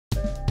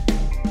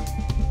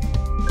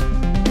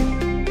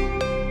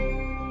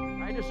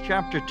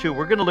chapter 2.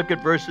 We're going to look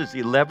at verses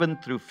 11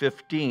 through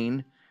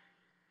 15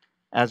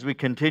 as we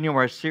continue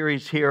our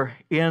series here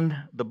in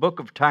the book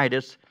of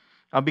Titus.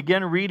 I'll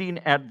begin reading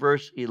at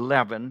verse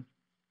 11.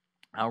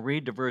 I'll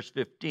read to verse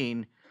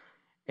 15,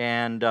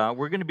 and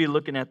we're going to be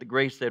looking at the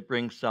grace that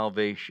brings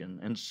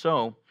salvation. And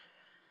so,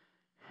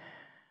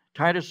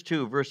 Titus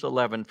 2, verse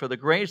 11, "For the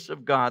grace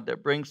of God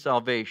that brings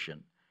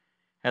salvation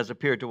has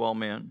appeared to all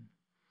men,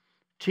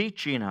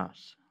 teaching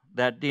us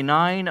that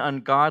denying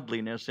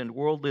ungodliness and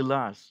worldly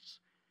lusts,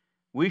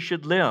 we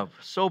should live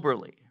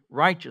soberly,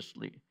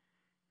 righteously,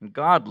 and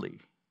godly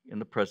in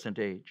the present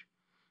age,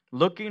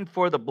 looking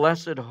for the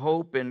blessed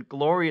hope and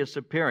glorious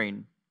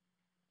appearing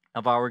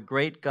of our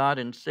great God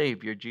and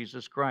Savior,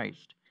 Jesus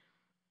Christ,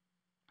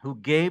 who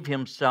gave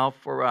himself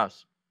for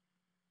us,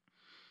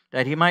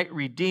 that he might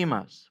redeem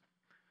us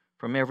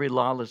from every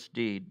lawless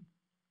deed,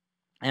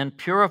 and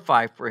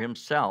purify for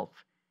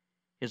himself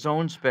his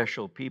own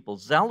special people,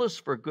 zealous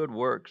for good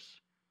works.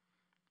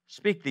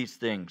 Speak these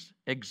things,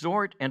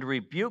 exhort and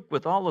rebuke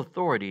with all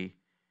authority.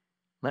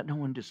 Let no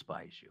one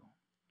despise you."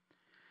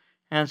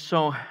 And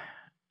so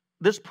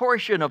this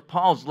portion of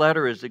Paul's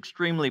letter is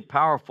extremely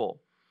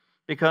powerful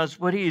because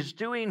what he's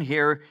doing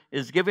here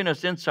is giving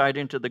us insight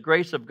into the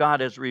grace of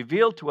God as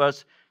revealed to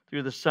us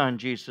through the Son,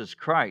 Jesus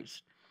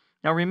Christ.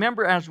 Now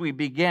remember, as we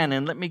begin,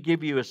 and let me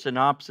give you a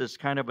synopsis,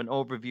 kind of an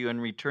overview,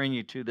 and return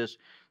you to this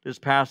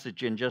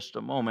passage in just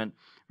a moment.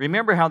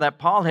 Remember how that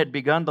Paul had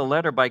begun the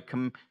letter by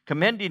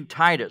commending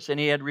Titus, and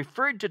he had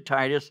referred to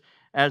Titus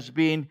as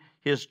being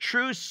his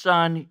true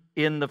son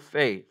in the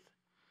faith.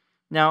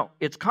 Now,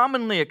 it's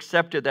commonly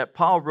accepted that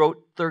Paul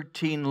wrote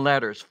 13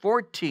 letters,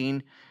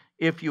 14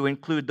 if you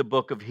include the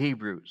book of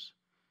Hebrews.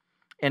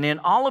 And in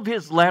all of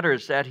his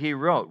letters that he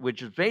wrote,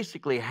 which is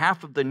basically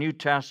half of the New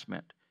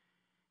Testament,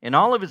 in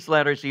all of his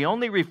letters, he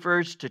only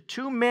refers to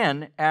two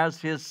men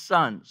as his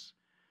sons.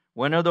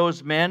 One of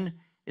those men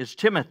is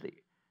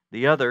Timothy.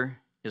 The other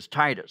is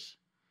Titus.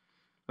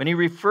 When he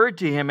referred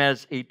to him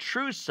as a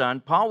true son,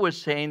 Paul was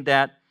saying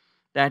that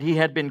he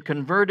had been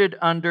converted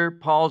under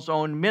Paul's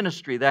own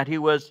ministry, that he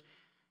was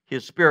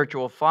his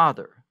spiritual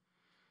father.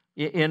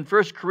 In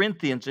 1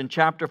 Corinthians, in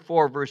chapter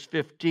 4, verse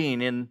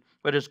 15, in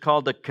what is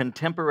called the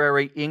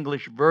Contemporary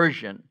English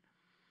Version,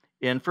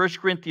 in 1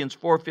 Corinthians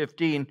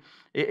 4:15,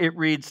 it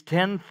reads,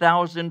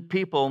 10,000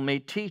 people may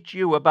teach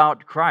you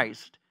about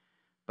Christ,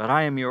 but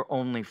I am your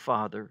only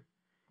father.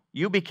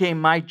 You became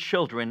my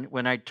children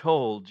when I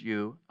told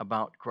you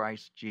about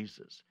Christ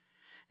Jesus."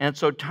 And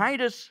so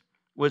Titus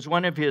was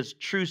one of his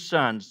true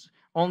sons,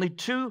 only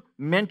two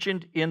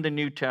mentioned in the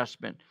New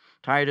Testament,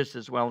 Titus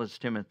as well as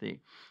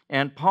Timothy.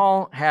 And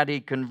Paul had a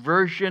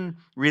conversion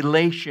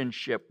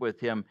relationship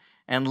with him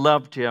and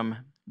loved him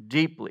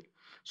deeply.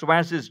 So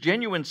as his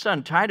genuine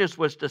son, Titus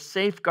was to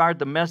safeguard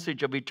the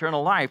message of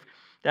eternal life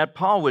that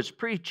Paul was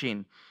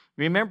preaching.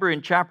 Remember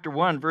in chapter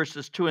 1,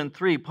 verses 2 and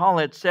 3, Paul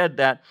had said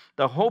that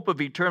the hope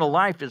of eternal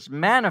life is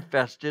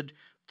manifested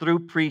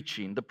through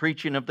preaching, the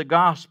preaching of the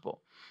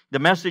gospel. The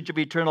message of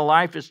eternal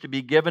life is to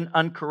be given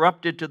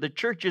uncorrupted to the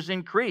churches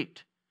in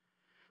Crete.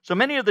 So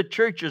many of the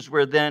churches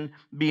were then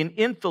being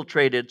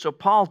infiltrated. So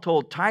Paul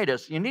told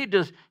Titus, you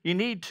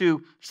need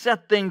to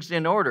set things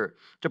in order.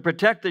 To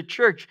protect the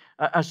church,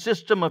 a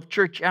system of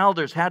church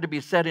elders had to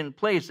be set in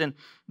place, and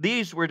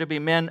these were to be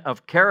men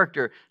of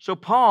character. So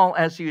Paul,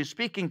 as he was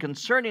speaking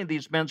concerning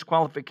these men's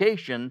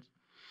qualifications,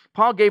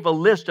 Paul gave a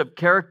list of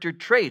character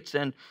traits,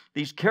 and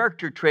these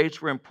character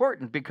traits were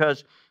important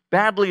because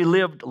badly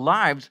lived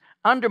lives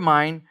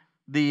undermine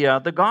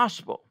the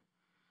gospel.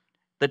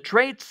 The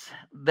traits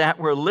that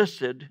were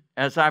listed,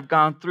 as I've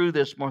gone through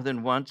this more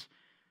than once,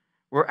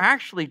 were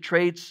actually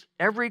traits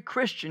every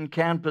Christian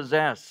can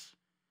possess.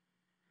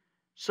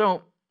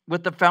 So,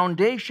 with the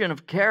foundation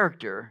of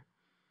character,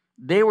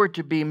 they were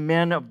to be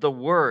men of the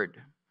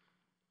Word.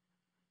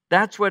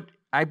 That's what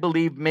I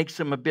believe makes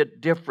them a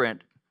bit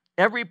different.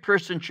 Every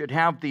person should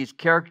have these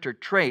character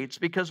traits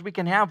because we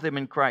can have them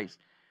in Christ.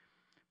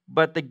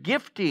 But the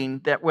gifting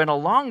that went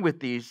along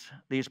with these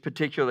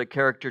particular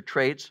character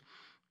traits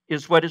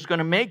is what is going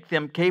to make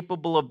them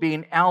capable of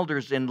being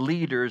elders and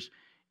leaders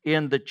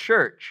in the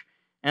church.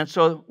 And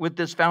so with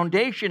this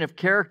foundation of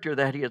character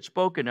that he had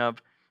spoken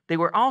of, they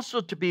were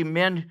also to be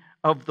men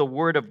of the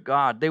Word of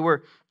God. They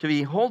were to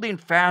be holding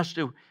fast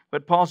to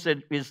what Paul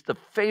said is the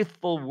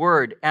faithful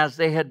Word as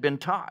they had been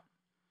taught.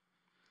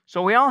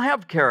 So we all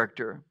have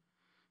character,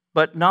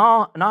 but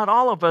not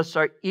all of us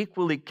are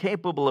equally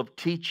capable of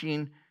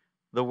teaching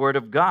the Word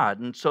of God.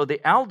 And so the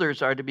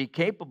elders are to be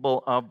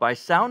capable of, by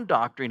sound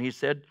doctrine, he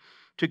said,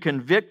 to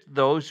convict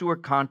those who are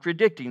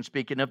contradicting,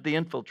 speaking of the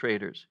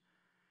infiltrators.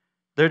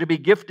 They're to be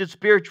gifted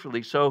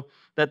spiritually so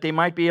that they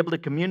might be able to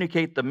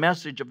communicate the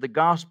message of the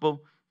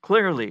gospel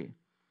clearly.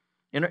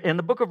 In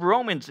the book of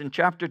Romans, in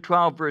chapter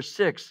 12, verse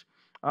 6,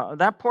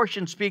 that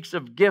portion speaks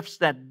of gifts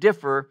that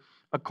differ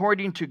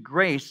according to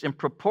grace in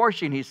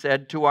proportion, he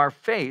said, to our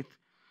faith.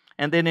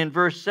 And then in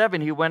verse 7,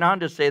 he went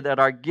on to say that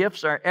our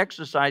gifts are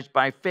exercised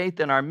by faith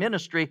in our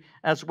ministry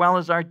as well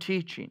as our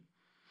teaching.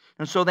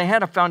 And so they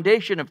had a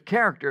foundation of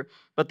character,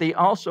 but they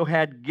also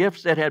had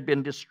gifts that had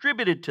been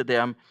distributed to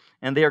them,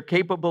 and they are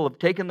capable of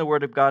taking the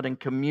Word of God and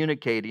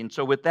communicating.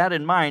 So with that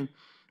in mind,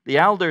 the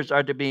elders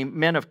are to be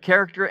men of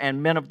character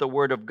and men of the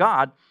Word of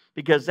God,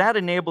 because that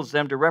enables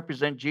them to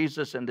represent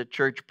Jesus and the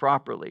church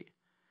properly.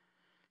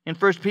 In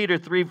 1 Peter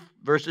 3,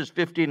 verses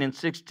 15 and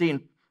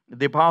 16,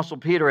 the Apostle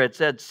Peter had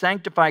said,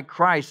 "Sanctify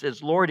Christ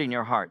as Lord in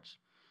your hearts,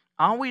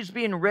 always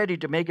being ready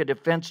to make a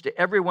defense to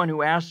everyone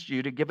who asks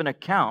you to give an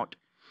account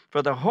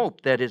for the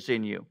hope that is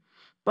in you,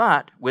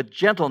 but with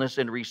gentleness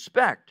and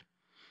respect,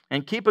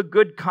 and keep a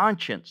good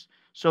conscience,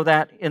 so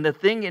that in the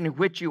thing in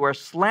which you are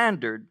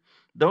slandered,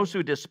 those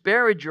who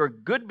disparage your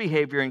good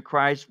behavior in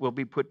Christ will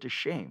be put to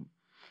shame."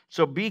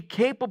 So be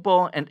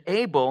capable and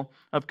able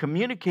of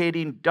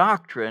communicating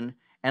doctrine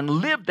and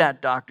live that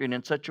doctrine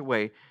in such a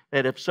way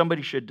that if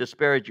somebody should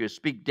disparage you,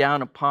 speak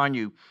down upon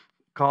you,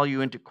 call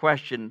you into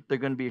question, they're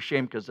going to be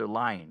ashamed because they're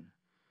lying.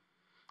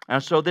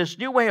 And so this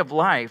new way of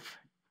life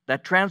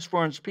that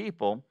transforms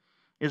people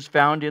is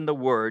found in the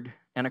Word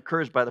and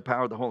occurs by the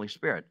power of the Holy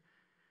Spirit.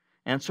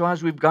 And so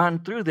as we've gone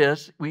through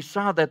this, we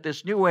saw that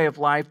this new way of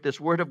life,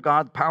 this Word of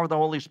God, the power of the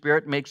Holy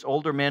Spirit, makes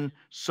older men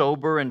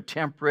sober and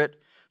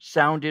temperate,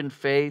 sound in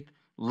faith,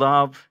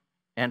 love,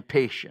 and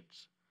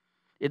patience.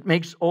 It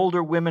makes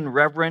older women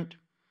reverent.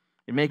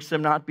 It makes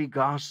them not be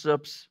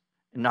gossips,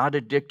 not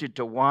addicted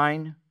to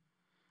wine.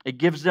 It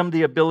gives them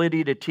the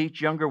ability to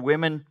teach younger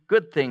women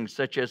good things,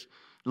 such as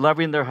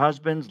loving their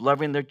husbands,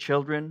 loving their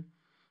children,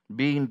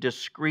 being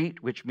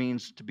discreet, which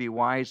means to be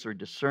wise or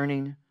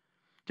discerning,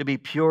 to be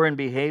pure in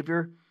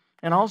behavior,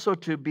 and also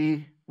to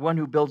be one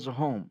who builds a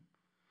home.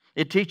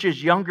 It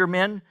teaches younger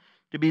men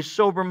to be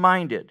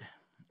sober-minded.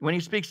 When he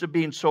speaks of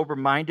being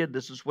sober-minded,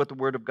 this is what the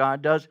Word of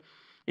God does.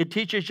 It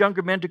teaches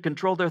younger men to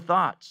control their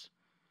thoughts.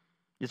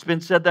 It's been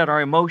said that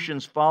our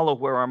emotions follow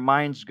where our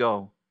minds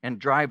go and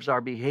drives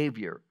our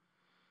behavior.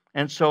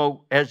 And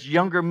so as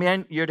younger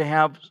men, you're to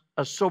have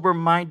a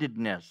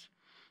sober-mindedness.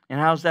 And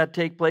how does that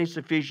take place?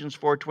 Ephesians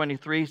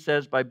 4:23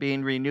 says, by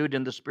being renewed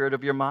in the spirit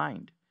of your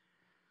mind.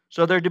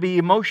 So they're to be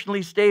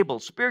emotionally stable,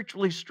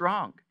 spiritually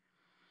strong.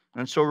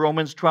 And so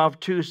Romans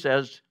 12:2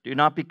 says, do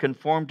not be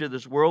conformed to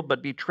this world,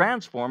 but be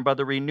transformed by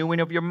the renewing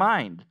of your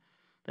mind,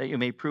 that you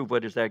may prove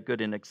what is that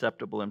good and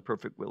acceptable and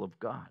perfect will of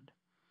God.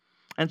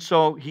 And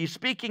so he's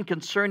speaking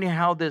concerning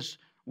how this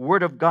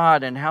Word of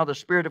God and how the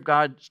Spirit of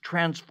God is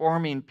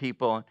transforming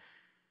people.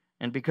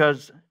 And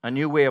because a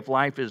new way of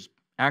life is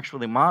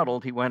actually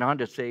modeled, he went on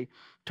to say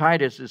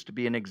Titus is to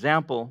be an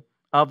example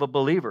of a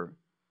believer.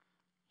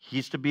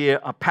 He's to be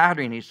a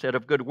pattern, he said,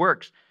 of good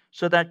works,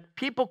 so that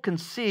people can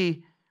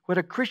see what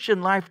a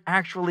Christian life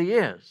actually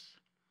is.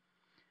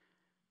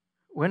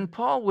 When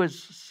Paul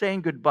was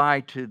saying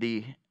goodbye to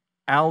the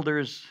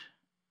elders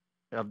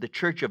of the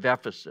church of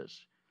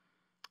Ephesus,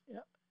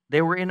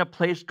 they were in a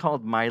place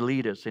called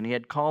Miletus, and he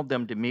had called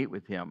them to meet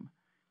with him.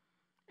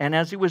 And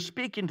as he was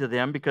speaking to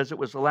them, because it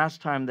was the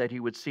last time that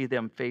he would see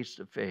them face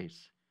to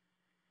face,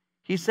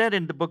 he said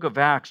in the book of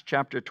Acts,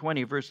 chapter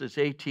 20, verses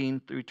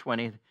 18 through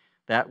 20,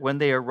 that when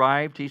they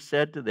arrived, he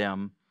said to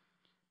them,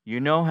 you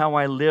know how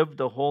I lived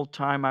the whole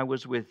time I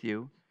was with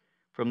you,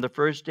 from the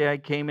first day I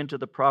came into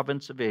the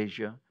province of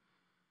Asia.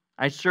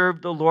 I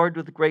served the Lord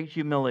with great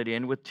humility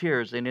and with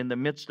tears, and in the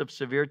midst of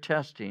severe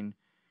testing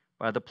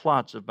by the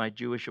plots of my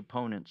Jewish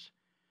opponents.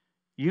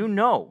 You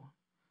know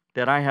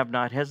that I have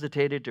not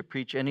hesitated to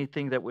preach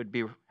anything that would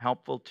be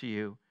helpful to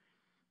you,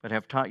 but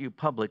have taught you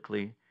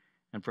publicly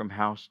and from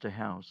house to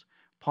house.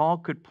 Paul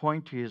could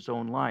point to his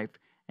own life,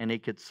 and he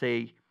could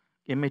say,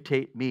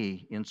 imitate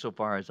me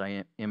insofar as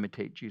I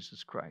imitate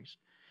Jesus Christ.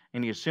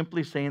 And he is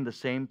simply saying the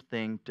same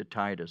thing to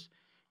Titus.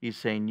 He's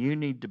saying, you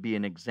need to be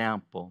an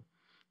example.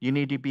 You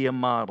need to be a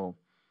model.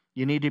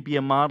 You need to be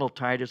a model,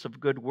 Titus, of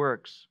good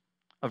works,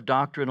 of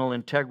doctrinal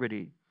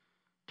integrity.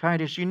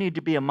 Titus, you need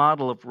to be a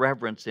model of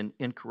reverence and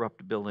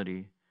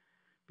incorruptibility,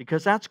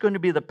 because that's going to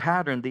be the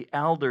pattern the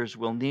elders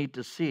will need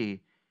to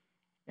see,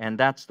 and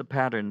that's the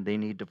pattern they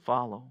need to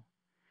follow.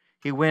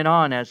 He went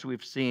on, as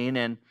we've seen,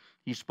 and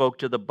he spoke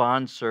to the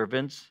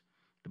bondservants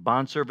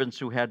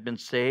who had been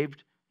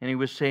saved, and he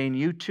was saying,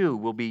 you too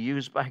will be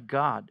used by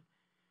God.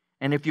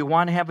 And if you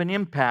want to have an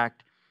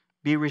impact,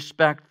 be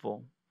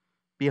respectful,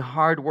 be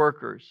hard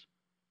workers,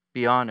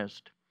 be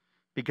honest,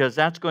 because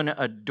that's going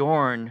to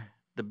adorn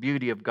the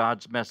beauty of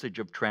God's message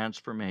of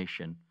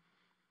transformation.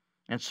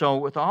 And so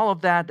with all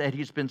of that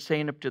he's been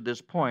saying up to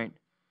this point,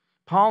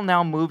 Paul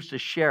now moves to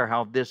share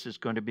how this is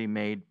going to be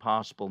made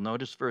possible.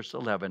 Notice verse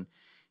 11.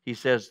 He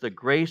says, the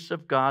grace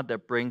of God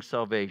that brings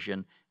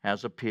salvation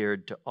has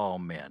appeared to all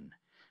men.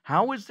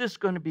 How is this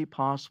going to be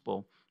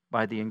possible?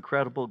 By the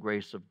incredible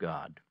grace of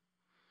God.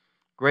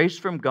 Grace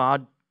from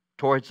God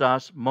towards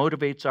us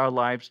motivates our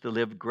lives to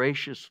live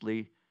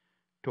graciously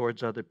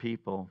towards other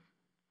people,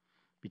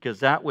 because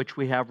that which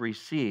we have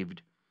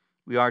received,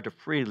 we are to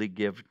freely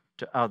give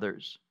to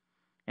others.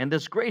 And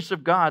this grace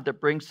of God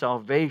that brings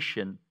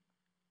salvation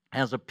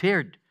has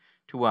appeared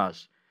to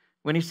us.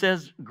 When he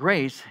says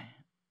grace,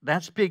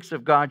 that speaks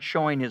of God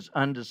showing his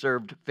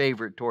undeserved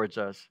favor towards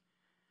us.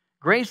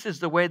 Grace is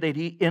the way that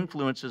He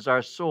influences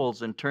our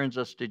souls and turns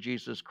us to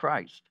Jesus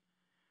Christ.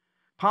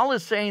 Paul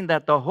is saying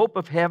that the hope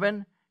of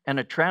heaven and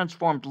a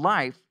transformed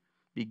life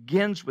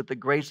begins with the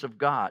grace of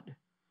God.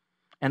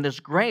 And this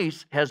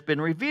grace has been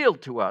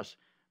revealed to us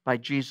by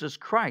Jesus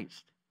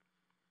Christ.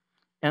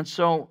 And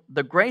so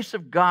the grace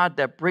of God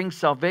that brings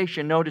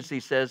salvation, notice he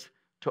says,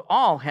 to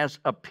all has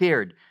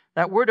appeared.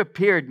 That word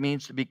appeared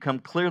means to become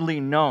clearly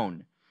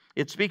known.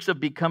 It speaks of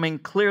becoming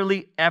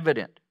clearly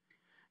evident.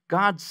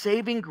 God's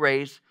saving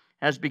grace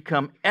has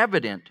become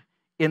evident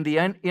in the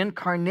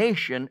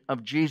incarnation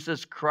of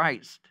Jesus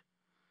Christ.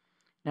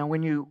 Now,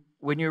 when you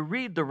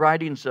read the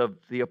writings of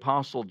the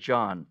Apostle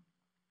John,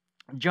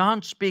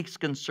 John speaks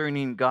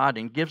concerning God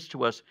and gives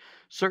to us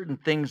certain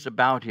things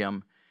about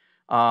Him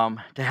to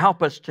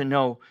help us to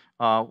know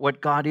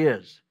what God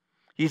is.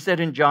 He said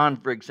in John,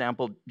 for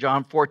example,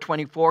 John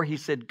 4:24, he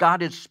said,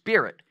 God is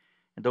spirit,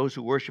 and those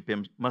who worship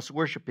Him must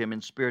worship Him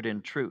in spirit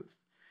and truth.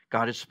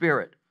 God is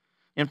spirit.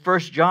 In 1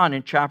 John,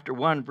 in chapter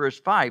 1, verse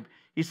 5,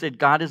 he said,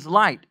 God is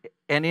light,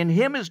 and in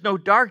Him is no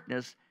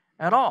darkness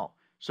at all.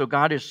 So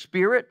God is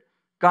spirit,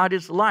 God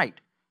is light.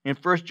 In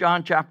 1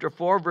 John chapter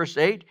 4, verse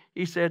 8,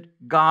 he said,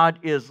 God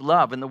is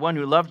love. And the one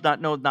who loves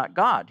not knows not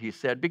God, he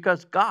said,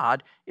 because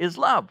God is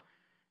love.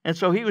 And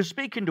so he was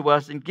speaking to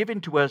us and giving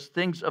to us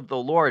things of the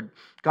Lord.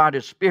 God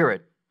is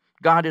spirit.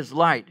 God is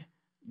light.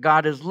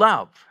 God is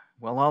love.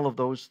 Well, all of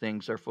those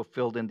things are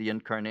fulfilled in the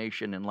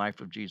incarnation and life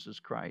of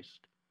Jesus Christ.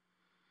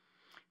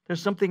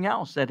 There's something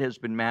else that has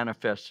been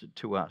manifested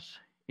to us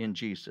in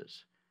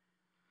Jesus,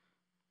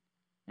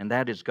 and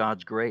that is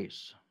God's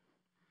grace.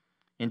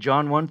 In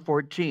John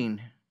 1:14,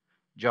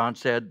 John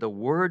said, the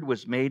Word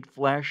was made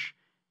flesh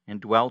and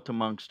dwelt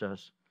amongst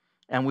us,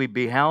 and we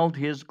beheld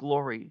His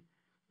glory,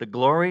 the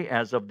glory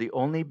as of the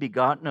only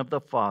begotten of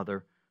the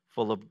Father,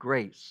 full of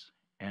grace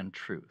and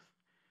truth.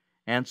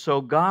 And so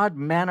God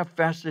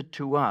manifested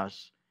to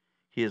us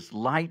His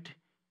light,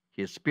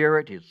 His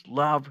Spirit, His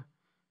love,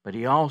 but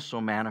He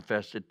also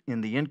manifested in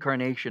the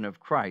incarnation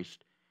of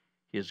Christ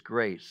His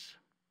grace.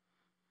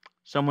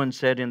 Someone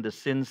said, in the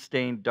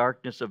sin-stained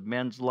darkness of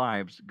men's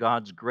lives,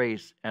 God's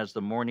grace as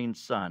the morning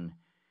sun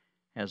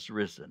has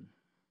risen.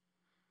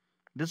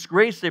 This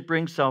grace that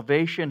brings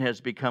salvation has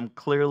become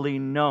clearly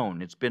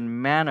known. It's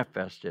been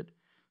manifested.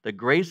 The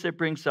grace that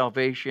brings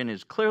salvation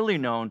is clearly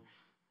known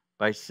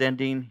by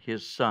sending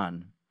His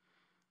Son.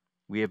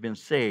 We have been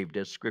saved,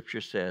 as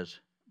Scripture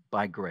says,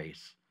 by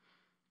grace.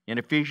 In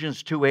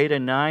Ephesians 2:8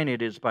 and 9,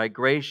 it is by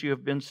grace you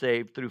have been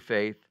saved through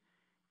faith.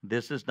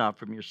 This is not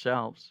from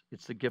yourselves.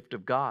 It's the gift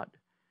of God,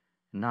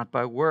 not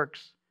by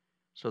works,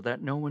 so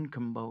that no one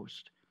can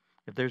boast.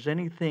 If there's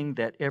anything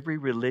that every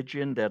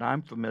religion that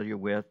I'm familiar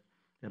with,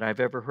 that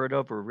I've ever heard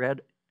of or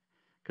read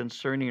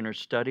concerning or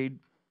studied,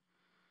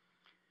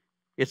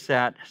 it's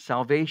that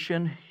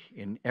salvation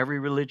in every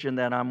religion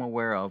that I'm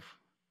aware of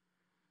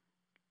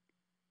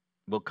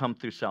will come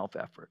through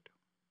self-effort.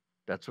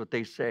 That's what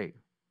they say.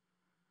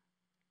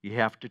 You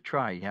have to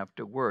try, you have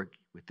to work.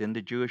 Within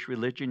the Jewish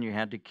religion, you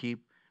had to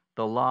keep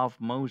the law of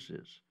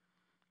Moses.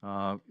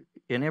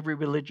 In every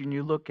religion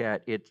you look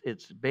at,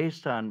 it's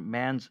based on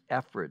man's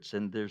efforts,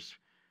 and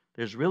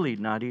there's really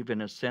not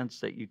even a sense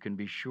that you can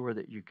be sure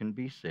that you can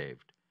be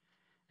saved,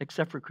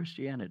 except for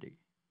Christianity.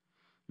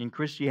 In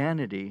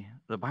Christianity,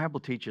 the Bible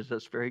teaches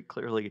us very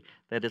clearly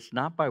that it's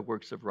not by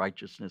works of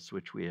righteousness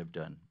which we have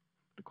done.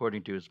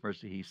 According to His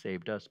mercy, He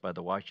saved us by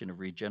the washing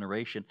of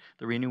regeneration,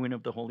 the renewing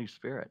of the Holy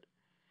Spirit.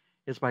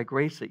 It's by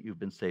grace that you've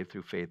been saved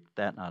through faith,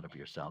 that not of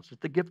yourselves.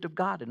 It's the gift of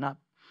God and not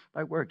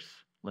by works,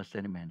 lest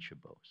any man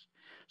should boast.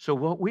 So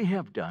what we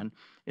have done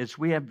is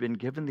we have been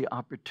given the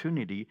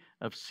opportunity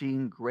of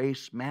seeing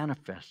grace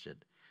manifested.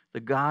 The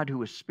God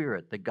who is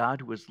spirit, the God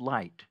who is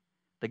light,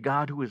 the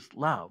God who is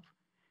love,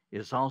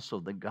 is also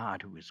the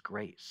God who is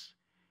grace.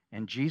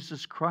 And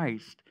Jesus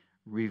Christ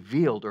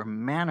revealed or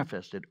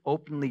manifested,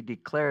 openly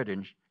declared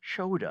and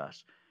showed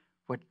us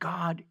what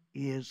God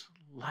is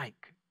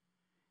like.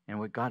 And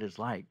what God is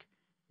like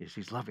is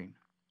He's loving,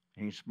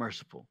 and He's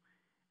merciful,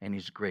 and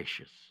He's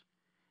gracious.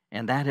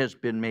 And that has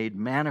been made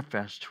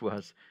manifest to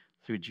us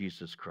through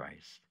Jesus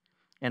Christ.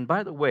 And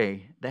by the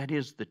way, that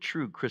is the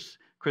true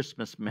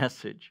Christmas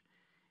message.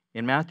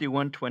 In Matthew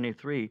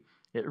 1:23,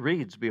 it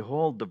reads,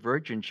 behold, the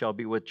virgin shall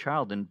be with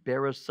child and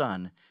bear a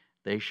son.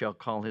 They shall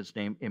call His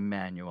name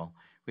Emmanuel,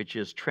 which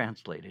is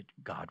translated,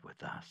 God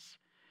with us.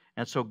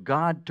 And so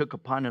God took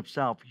upon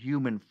Himself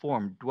human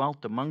form,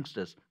 dwelt amongst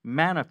us,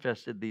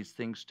 manifested these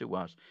things to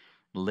us,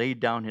 laid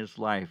down His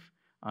life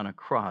on a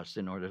cross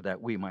in order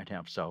that we might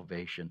have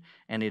salvation.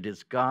 And it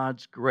is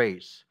God's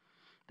grace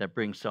that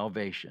brings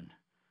salvation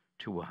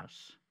to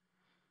us.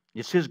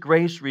 It's His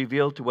grace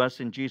revealed to us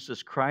in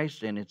Jesus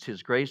Christ, and it's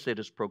His grace that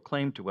is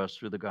proclaimed to us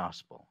through the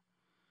gospel.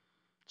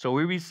 So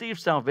we receive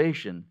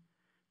salvation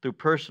through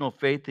personal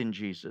faith in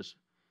Jesus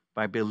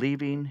by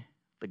believing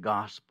the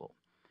gospel.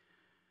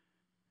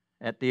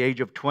 At the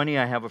age of 20,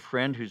 I have a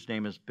friend whose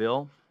name is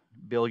Bill.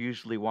 Bill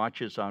usually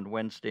watches on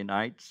Wednesday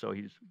nights, so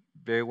he's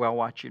very well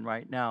watching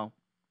right now.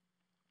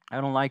 I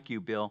don't like you,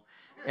 Bill.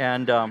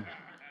 And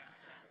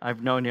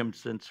I've known him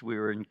since we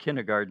were in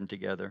kindergarten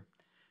together,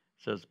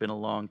 so it's been a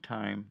long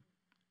time.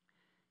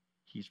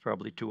 He's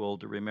probably too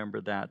old to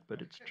remember that,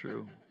 but it's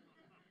true.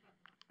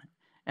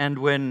 And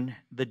when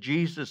the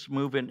Jesus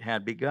movement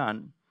had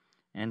begun,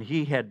 and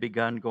he had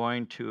begun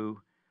going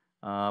to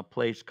a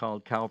place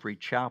called Calvary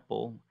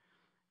Chapel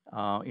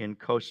in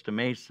Costa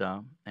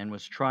Mesa and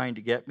was trying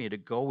to get me to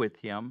go with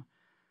him,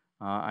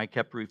 I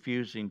kept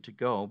refusing to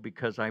go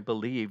because I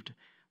believed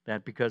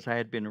that because I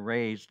had been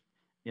raised,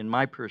 in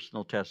my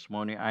personal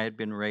testimony, I had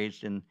been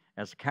raised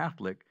as a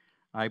Catholic.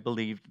 I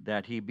believed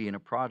that he being a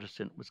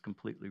Protestant was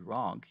completely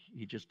wrong.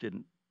 He just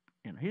didn't,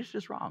 he's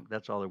just wrong.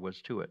 That's all there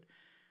was to it.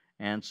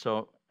 And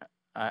so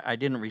I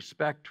didn't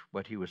respect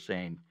what he was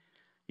saying.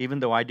 Even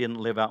though I didn't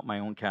live out my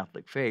own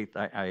Catholic faith,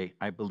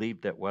 I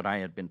believed that what I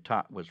had been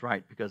taught was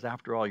right, because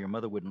after all, your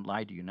mother wouldn't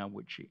lie to you, now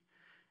would she?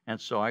 And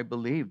so I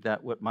believed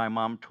that what my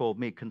mom told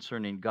me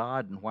concerning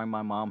God and why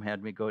my mom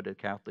had me go to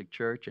Catholic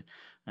church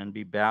and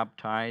be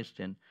baptized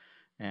and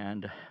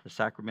the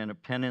sacrament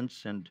of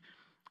penance and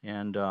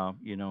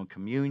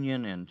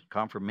communion and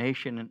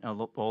confirmation and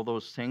all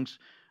those things,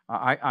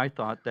 I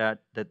thought that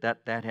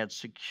had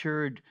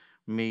secured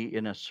me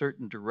in a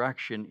certain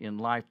direction in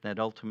life that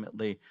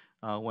ultimately,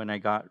 when I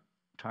got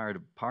tired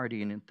of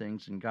partying and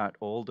things and got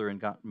older and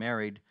got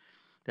married,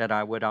 that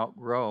I would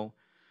outgrow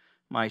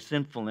my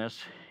sinfulness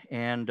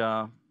and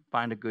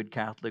find a good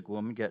Catholic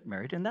woman, get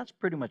married. And that's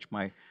pretty much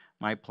my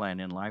plan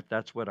in life.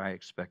 That's what I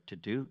expect to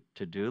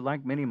do,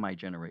 like many of my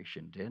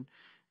generation did.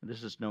 And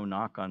this is no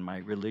knock on my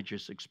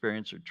religious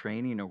experience or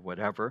training or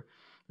whatever,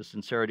 the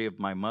sincerity of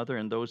my mother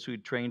and those who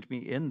trained me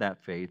in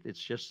that faith.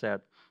 It's just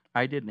that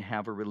I didn't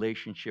have a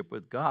relationship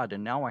with God,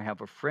 and now I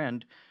have a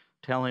friend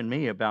telling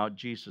me about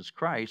Jesus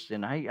Christ,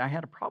 and I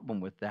had a problem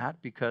with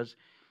that because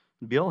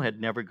Bill had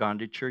never gone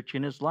to church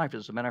in his life.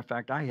 As a matter of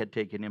fact, I had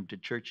taken him to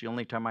church the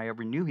only time I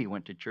ever knew he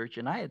went to church,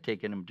 and I had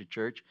taken him to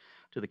church,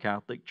 to the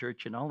Catholic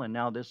Church and all, and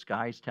now this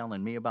guy's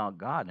telling me about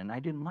God, and I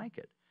didn't like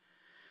it.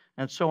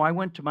 And so I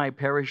went to my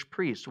parish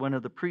priest, one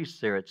of the priests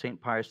there at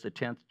St. Pius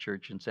X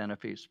Church in Santa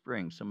Fe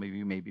Springs. Some of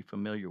you may be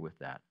familiar with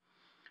that.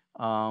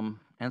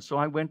 And so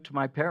I went to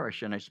my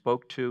parish, and I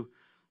spoke to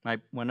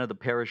one of the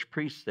parish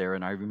priests there,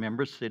 and I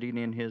remember sitting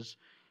in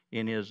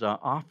his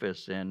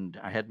office, and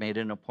I had made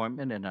an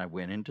appointment, and I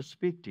went in to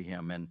speak to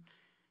him,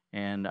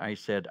 and I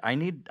said, I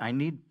need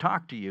to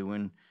talk to you,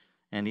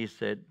 and he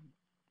said,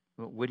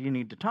 what do you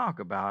need to talk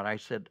about? I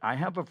said, I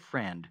have a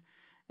friend,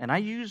 and I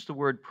used the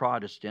word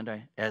Protestant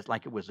as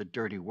like it was a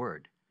dirty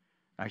word.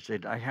 I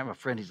said, I have a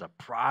friend, he's a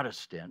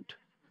Protestant.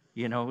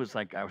 It was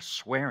like I was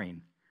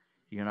swearing,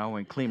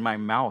 and cleaned my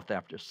mouth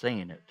after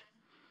saying it.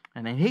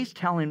 And then he's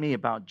telling me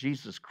about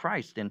Jesus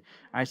Christ, and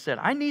I said,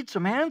 I need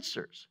some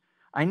answers.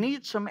 I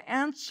need some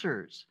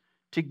answers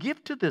to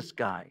give to this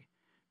guy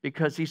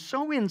because he's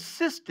so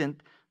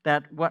insistent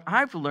that what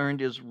I've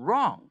learned is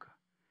wrong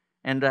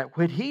and that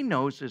what he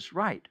knows is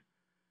right.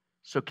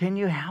 So can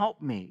you help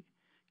me?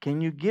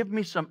 Can you give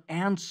me some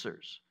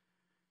answers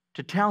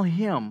to tell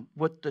him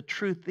what the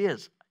truth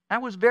is? I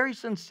was very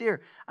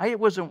sincere. I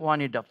wasn't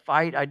wanting to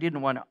fight. I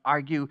didn't want to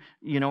argue,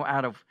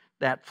 out of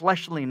that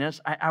fleshliness.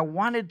 I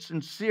wanted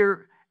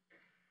sincere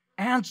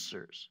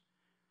answers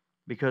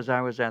because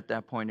I was at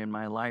that point in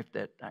my life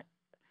that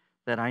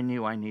I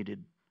knew I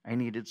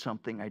needed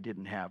something I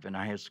didn't have, and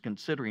I was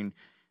considering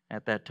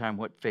at that time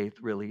what faith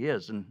really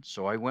is. And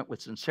so I went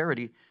with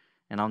sincerity,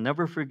 and I'll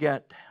never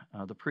forget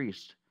the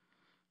priest.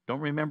 Don't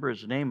remember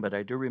his name, but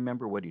I do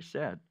remember what he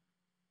said.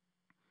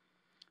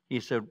 He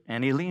said,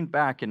 and he leaned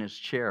back in his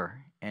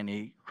chair, and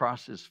he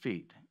crossed his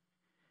feet,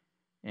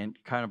 and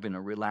kind of in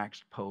a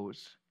relaxed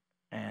pose,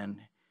 and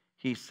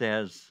he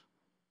says,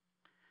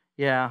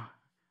 yeah,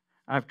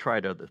 I've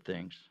tried other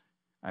things.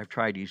 I've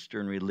tried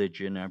Eastern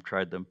religion, I've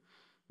tried the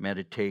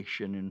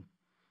meditation and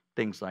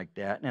things like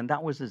that, and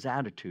that was his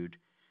attitude.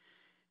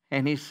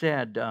 And he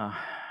said,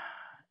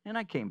 and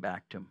I came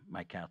back to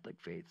my Catholic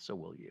faith, so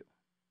will you.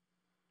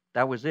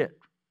 That was it.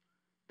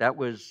 That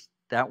was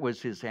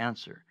his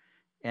answer.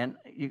 And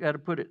I got to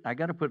put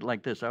it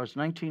like this. I was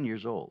 19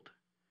 years old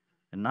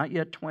and not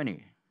yet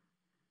 20.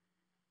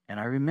 And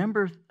I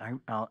remember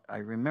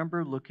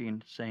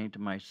looking, saying to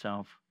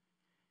myself,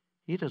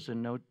 he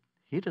doesn't know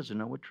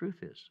what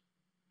truth is.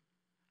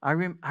 I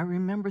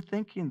remember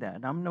thinking that.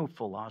 And I'm no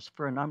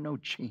philosopher and I'm no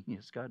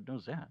genius. God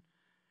knows that.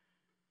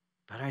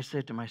 But I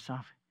said to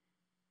myself,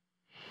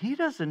 he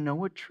doesn't know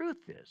what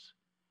truth is.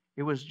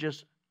 It was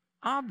just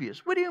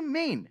obvious. What do you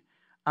mean?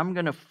 I'm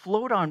going to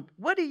float on.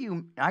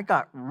 I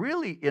got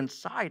really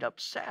inside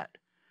upset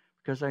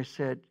because I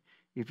said,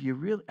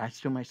 I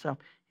said to myself,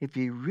 I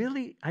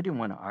didn't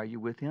want to argue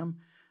with him.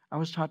 I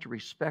was taught to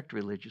respect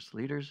religious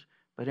leaders,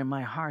 but in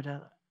my heart,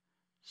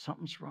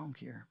 something's wrong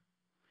here.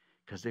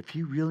 Because if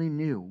he really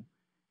knew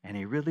and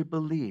he really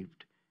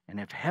believed, and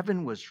if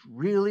heaven was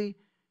really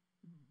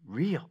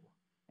real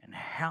and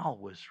hell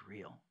was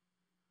real,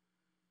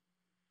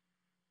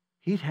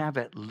 he'd have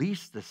at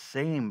least the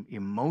same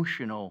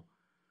emotional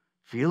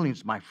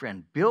feelings my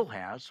friend Bill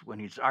has when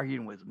he's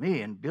arguing with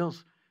me, and Bill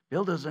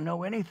doesn't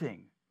know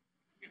anything.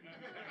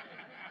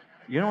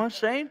 You know what I'm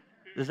saying?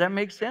 Does that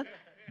make sense?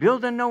 Bill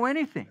doesn't know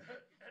anything.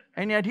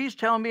 And yet he's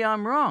telling me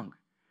I'm wrong.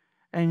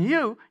 And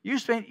you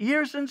spent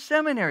years in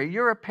seminary.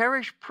 You're a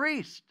parish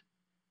priest.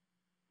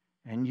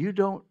 And you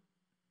don't.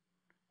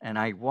 And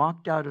I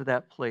walked out of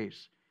that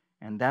place.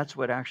 And that's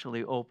what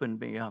actually opened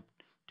me up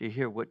to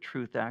hear what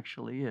truth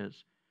actually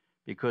is.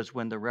 Because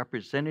when the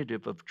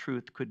representative of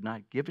truth could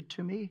not give it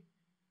to me,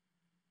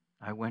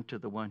 I went to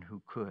the one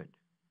who could.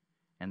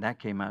 And that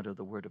came out of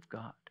the Word of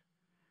God.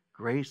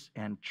 Grace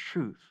and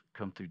truth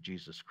come through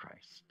Jesus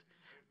Christ.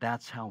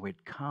 That's how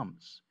it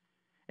comes.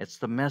 It's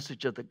the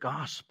message of the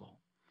gospel.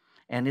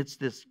 And it's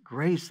this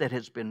grace that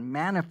has been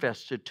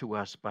manifested to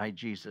us by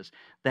Jesus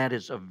that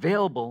is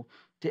available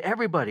to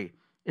everybody.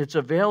 It's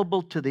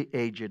available to the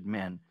aged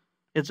men.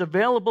 It's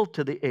available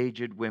to the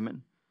aged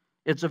women.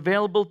 It's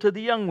available to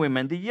the young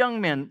women, the young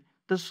men,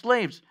 the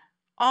slaves.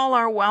 All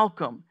are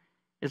welcome.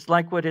 It's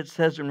like what it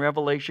says in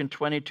Revelation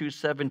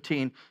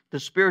 22:17. The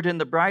Spirit and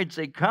the bride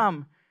say,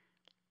 come.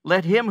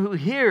 Let him who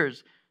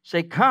hears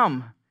say,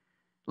 come.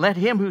 Let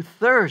him who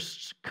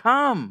thirsts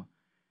come.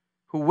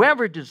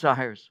 Whoever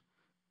desires,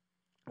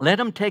 let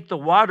him take the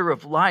water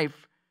of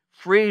life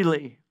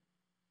freely.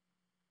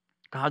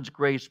 God's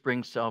grace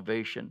brings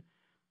salvation.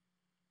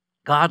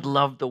 God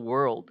loved the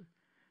world.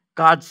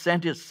 God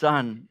sent his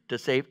Son to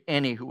save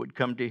any who would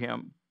come to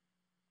him.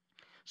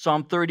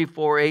 Psalm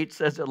 34:8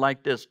 says it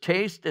like this: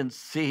 taste and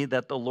see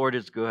that the Lord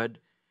is good.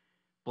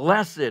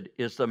 Blessed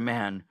is the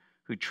man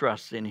who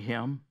trusts in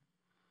him.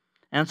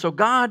 And so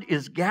God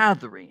is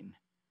gathering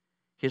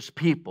his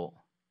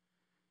people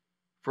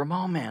from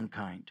all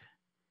mankind.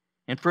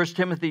 In 1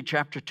 Timothy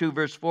chapter 2,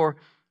 verse 4,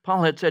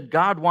 Paul had said,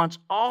 God wants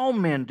all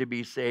men to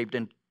be saved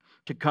and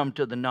to come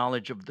to the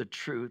knowledge of the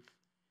truth.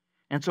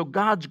 And so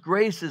God's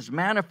grace is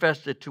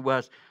manifested to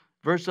us.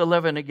 Verse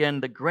 11 again,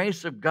 the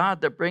grace of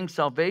God that brings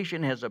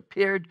salvation has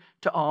appeared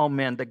to all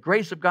men. The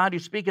grace of God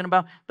he's speaking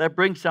about that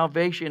brings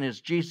salvation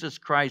is Jesus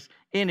Christ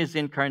in his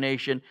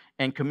incarnation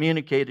and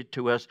communicated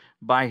to us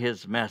by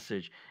his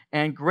message.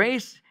 And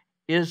grace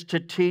is to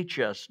teach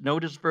us.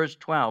 Notice verse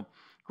 12.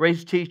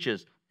 Grace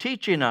teaches,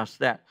 teaching us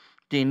that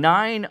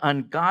denying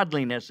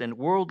ungodliness and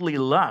worldly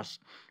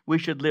lust, we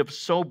should live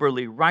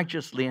soberly,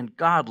 righteously, and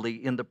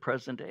godly in the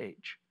present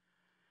age.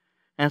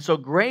 And so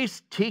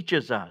grace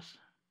teaches us.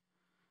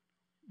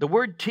 The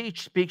word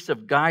teach speaks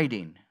of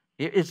guiding.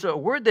 It's a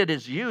word that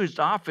is used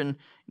often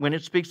when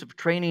it speaks of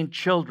training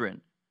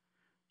children.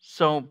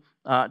 So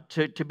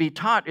to be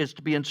taught is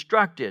to be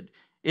instructed.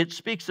 It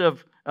speaks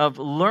of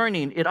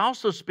learning. It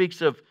also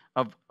speaks of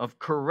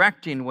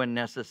correcting when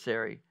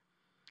necessary.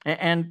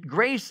 And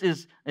grace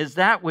is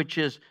that which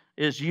is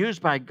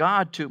used by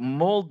God to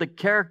mold the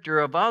character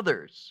of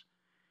others.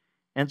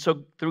 And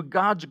so through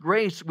God's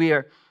grace, we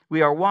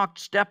are walked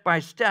step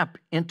by step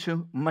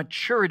into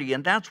maturity.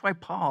 And that's why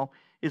Paul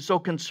is so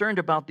concerned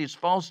about these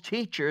false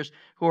teachers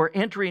who are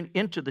entering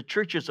into the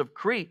churches of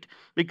Crete,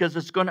 because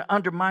it's going to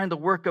undermine the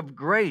work of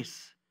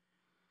grace.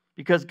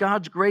 Because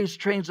God's grace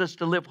trains us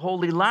to live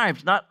holy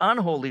lives, not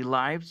unholy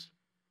lives.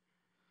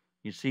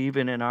 You see,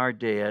 even in our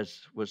day, as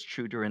was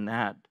true during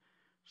that,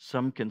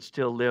 some can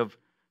still live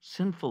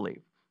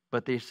sinfully,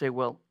 but they say,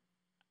 well,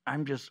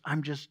 I'm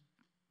just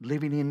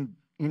living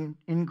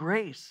in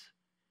grace.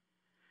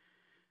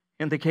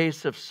 In the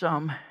case of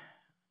some,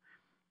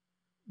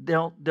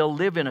 they'll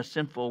live in a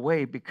sinful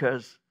way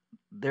because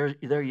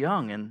they're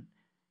young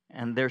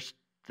and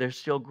they're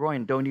still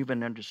growing, don't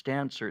even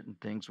understand certain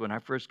things. When I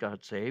first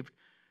got saved,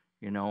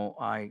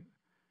 I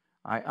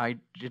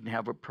didn't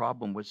have a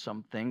problem with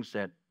some things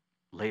that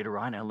later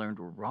on I learned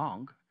were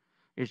wrong.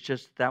 It's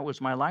just that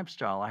was my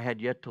lifestyle. I had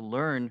yet to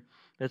learn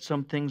that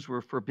some things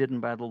were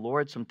forbidden by the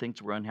Lord, some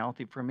things were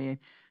unhealthy for me,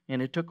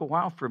 and it took a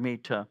while for me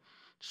to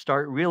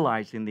start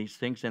realizing these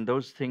things, and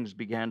those things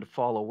began to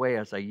fall away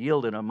as I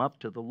yielded them up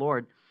to the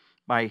Lord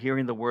by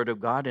hearing the Word of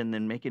God and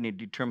then making a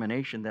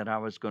determination that I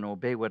was going to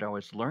obey what I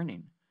was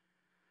learning.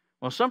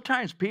 Well,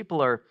 sometimes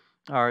people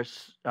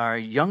are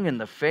young in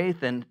the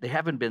faith and they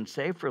haven't been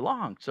saved for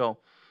long, so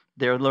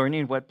they're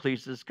learning what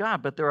pleases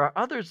God. But there are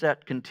others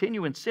that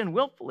continue in sin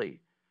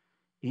willfully,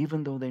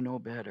 even though they know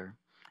better.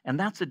 And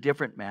that's a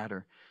different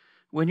matter.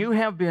 When you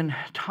have been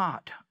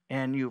taught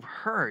and you've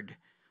heard,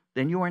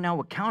 then you are now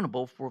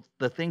accountable for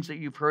the things that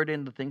you've heard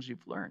and the things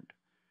you've learned.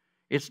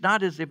 It's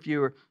not as if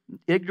you're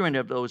ignorant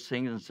of those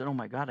things and said, oh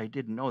my God, I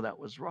didn't know that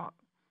was wrong.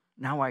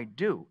 Now I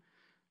do.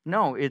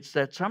 No, it's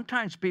that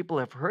sometimes people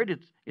have heard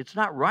it's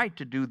not right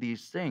to do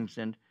these things,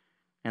 and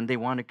they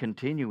want to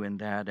continue in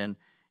that.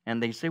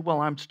 And they say,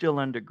 well, I'm still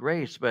under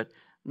grace, but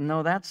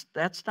no, that's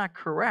not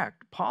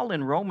correct. Paul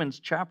in Romans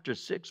chapter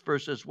 6,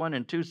 verses 1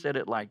 and 2 said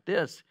it like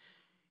this.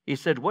 He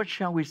said, what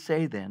shall we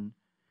say then?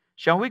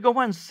 Shall we go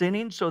on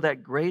sinning so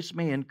that grace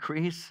may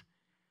increase?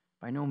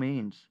 By no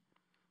means.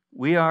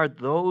 We are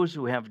those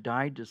who have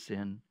died to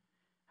sin.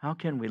 How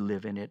can we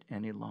live in it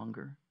any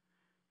longer?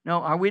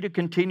 No, are we to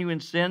continue in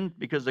sin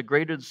because the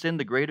greater the sin,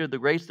 the greater the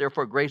grace,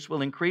 therefore grace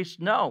will increase?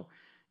 No.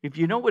 If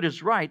you know what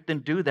is right, then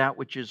do that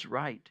which is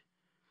right.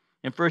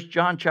 In 1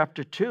 John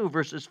chapter 2,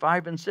 verses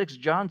 5 and 6,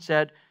 John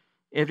said,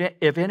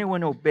 If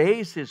anyone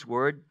obeys his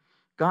word,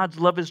 God's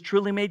love is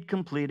truly made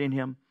complete in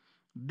him.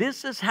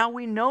 This is how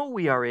we know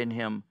we are in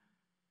him.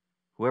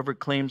 Whoever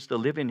claims to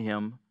live in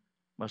him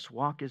must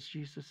walk as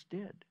Jesus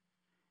did.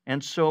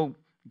 And so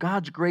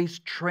God's grace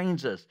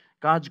trains us.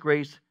 God's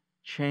grace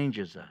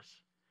changes us.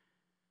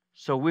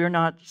 So we're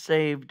not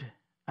saved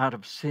out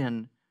of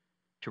sin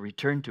to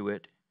return to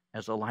it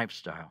as a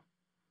lifestyle.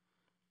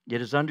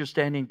 It is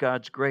understanding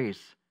God's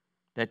grace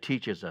that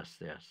teaches us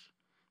this.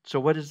 So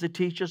what does it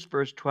teach us?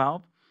 Verse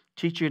 12,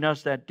 teaching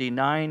us that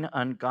denying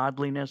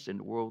ungodliness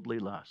and worldly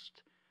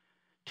lust.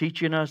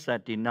 Teaching us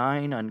that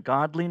denying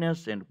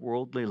ungodliness and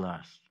worldly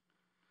lust.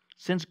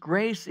 Since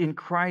grace in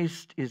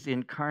Christ is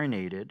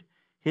incarnated,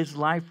 his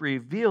life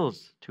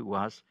reveals to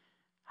us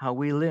how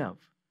we live.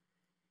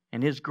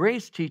 And his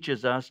grace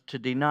teaches us to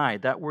deny.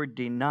 That word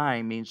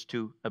deny means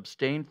to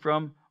abstain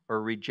from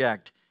or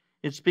reject.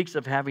 It speaks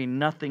of having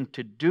nothing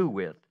to do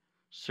with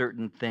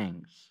certain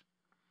things.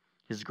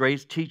 His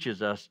grace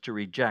teaches us to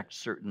reject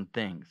certain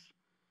things.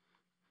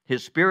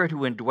 His Spirit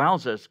who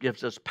indwells us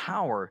gives us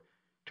power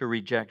to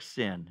reject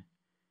sin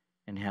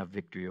and have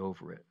victory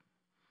over it.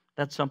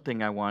 That's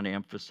something I want to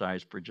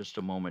emphasize for just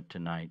a moment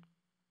tonight.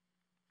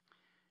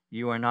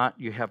 You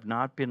have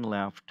not been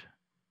left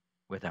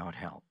without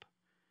help.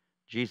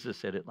 Jesus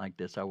said it like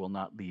this, I will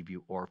not leave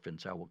you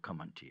orphans, I will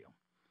come unto you.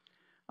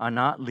 I'm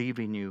not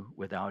leaving you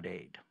without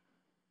aid.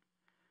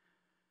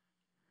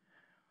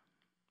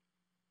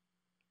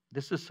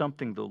 This is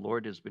something the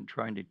Lord has been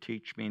trying to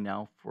teach me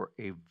now for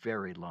a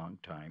very long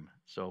time.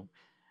 So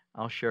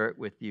I'll share it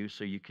with you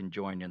so you can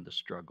join in the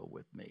struggle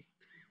with me.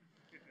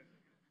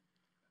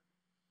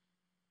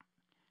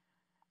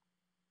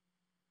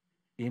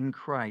 In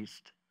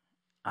Christ,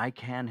 I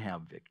can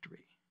have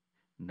victory.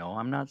 No,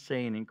 I'm not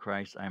saying in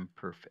Christ I'm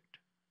perfect.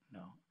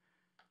 No,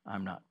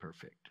 I'm not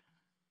perfect.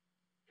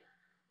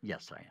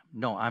 Yes, I am.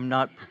 No, I'm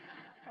not,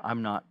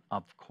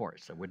 of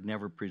course. I would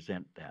never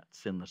present that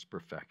sinless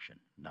perfection.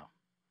 No.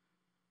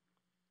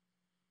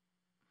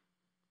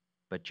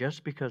 But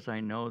just because I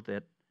know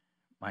that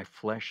my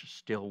flesh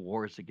still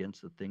wars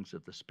against the things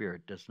of the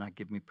Spirit does not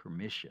give me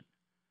permission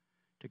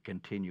to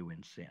continue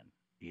in sin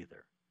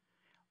either,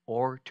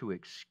 or to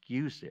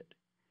excuse it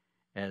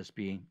as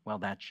being, well,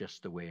 that's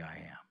just the way I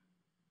am.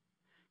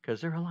 Because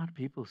there are a lot of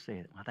people who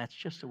say, well, that's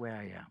just the way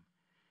I am.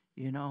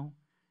 You know,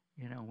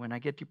 when I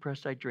get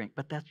depressed, I drink,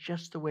 but that's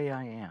just the way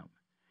I am.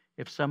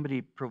 If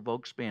somebody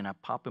provokes me and I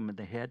pop them in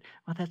the head,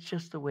 well, that's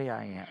just the way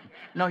I am.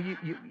 No,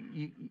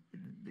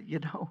 you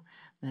know,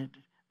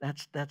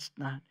 that's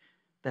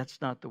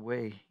not the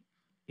way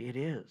it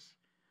is.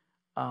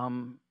 I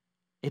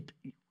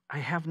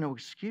have no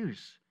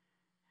excuse.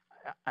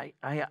 I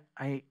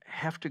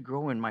have to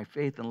grow in my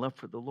faith and love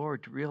for the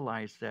Lord to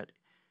realize that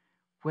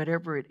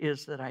whatever it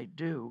is that I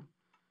do,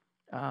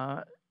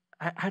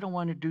 I don't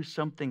want to do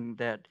something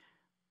that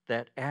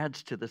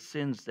adds to the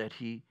sins that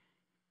He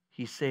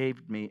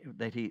saved me,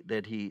 that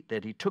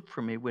he took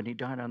from me when He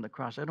died on the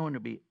cross. I don't want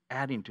to be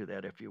adding to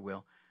that, if you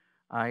will.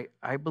 I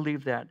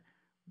believe that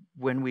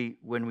when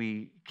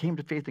we came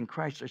to faith in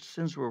Christ, our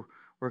sins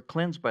were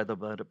cleansed by the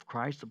blood of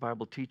Christ. The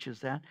Bible teaches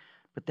that.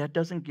 But that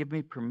doesn't give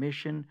me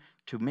permission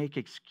to make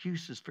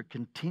excuses for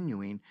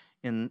continuing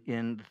in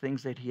the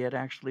things that He had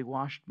actually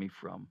washed me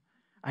from.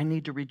 I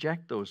need to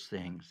reject those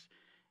things.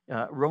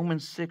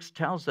 Romans 6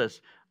 tells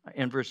us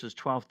in verses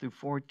 12 through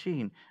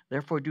 14,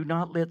 therefore do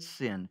not let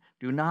sin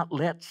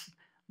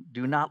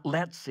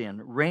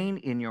reign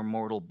in your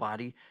mortal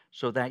body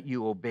so that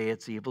you obey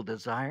its evil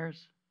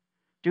desires.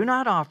 Do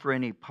not offer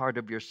any part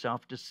of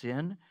yourself to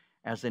sin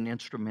as an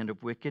instrument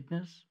of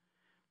wickedness,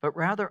 but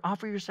rather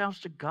offer yourselves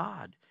to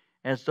God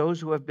as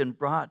those who have been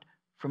brought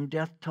from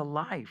death to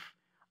life.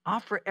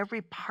 Offer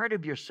every part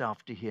of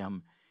yourself to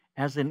Him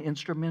as an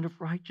instrument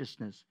of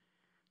righteousness.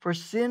 For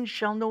sin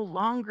shall no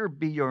longer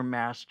be your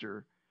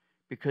master,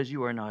 because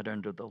you are not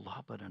under the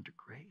law, but under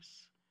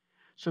grace.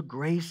 So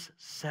grace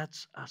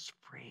sets us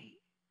free.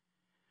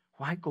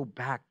 Why go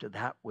back to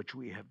that which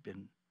we have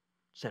been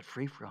set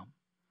free from?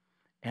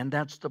 And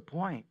that's the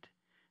point.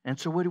 And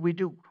so what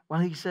do? Well,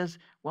 he says,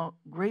 well,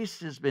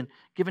 grace has been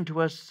given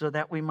to us so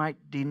that we might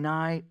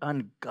deny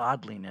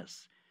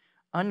ungodliness.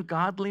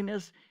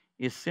 Ungodliness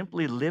is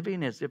simply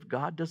living as if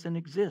God doesn't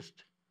exist.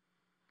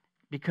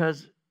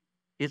 Because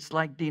it's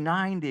like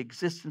denying the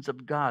existence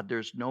of God.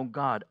 There's no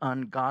God,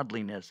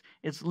 ungodliness.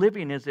 It's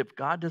living as if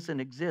God doesn't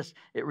exist.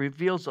 It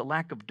reveals a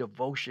lack of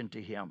devotion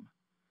to Him.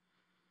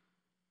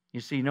 You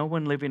see, no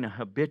one living a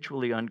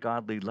habitually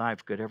ungodly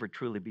life could ever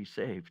truly be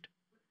saved.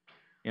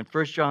 In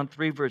 1 John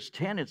 3, verse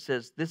 10, it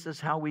says, this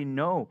is how we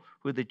know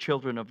who the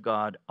children of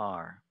God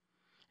are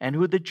and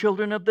who the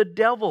children of the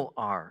devil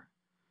are.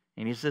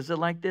 And he says it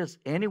like this,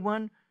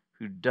 anyone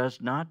who does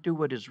not do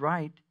what is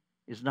right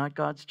is not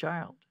God's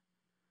child,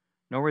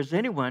 nor is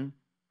anyone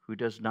who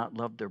does not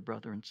love their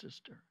brother and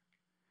sister.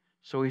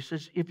 So he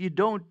says, if you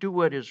don't do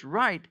what is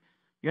right,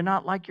 you're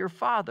not like your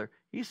Father.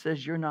 He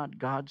says you're not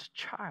God's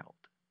child.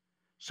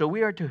 So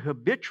we are to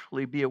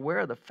habitually be aware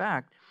of the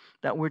fact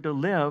that we're to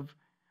live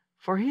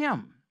for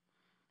Him.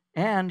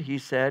 And he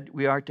said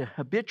we are to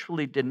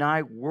habitually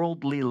deny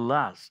worldly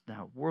lust.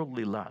 Now,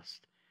 worldly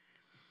lust.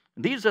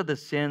 These are the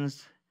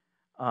sins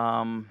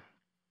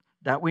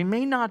that we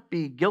may not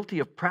be guilty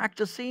of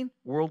practicing,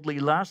 worldly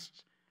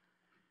lusts,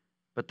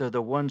 but they're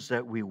the ones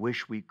that we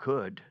wish we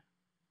could.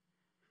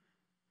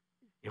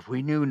 If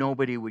we knew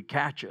nobody would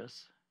catch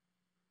us,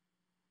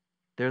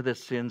 they're the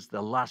sins,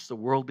 the lusts, the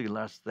worldly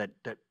lusts that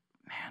that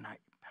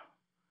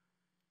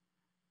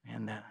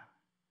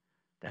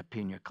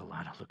pina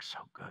colada looks so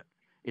good.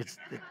 It's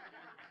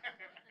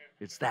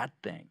that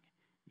thing.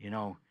 You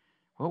know,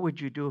 what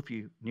would you do if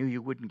you knew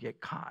you wouldn't get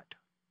caught?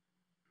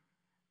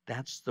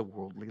 That's the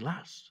worldly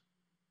lust.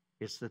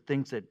 It's the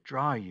things that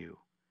draw you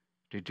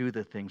to do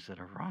the things that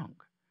are wrong.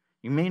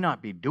 You may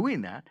not be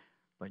doing that,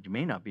 but you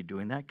may not be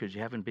doing that because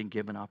you haven't been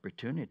given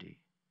opportunity.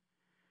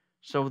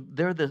 So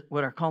they're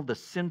what are called the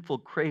sinful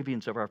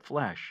cravings of our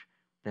flesh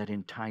that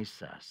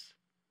entice us.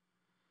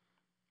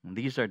 And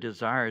these are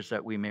desires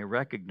that we may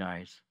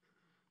recognize,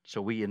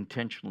 so we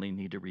intentionally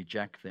need to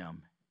reject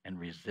them and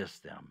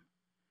resist them.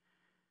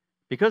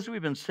 Because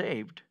we've been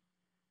saved,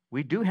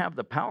 we do have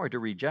the power to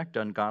reject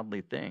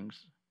ungodly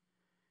things.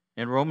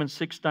 In Romans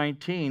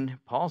 6:19,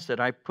 Paul said,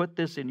 I put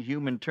this in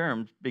human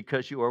terms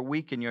because you are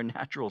weak in your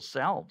natural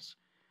selves.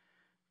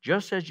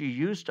 Just as you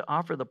used to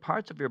offer the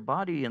parts of your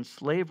body in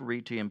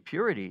slavery to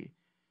impurity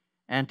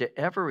and to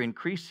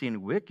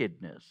ever-increasing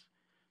wickedness,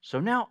 so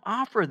now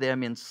offer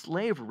them in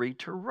slavery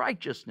to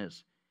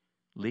righteousness,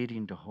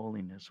 leading to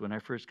holiness. When I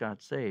first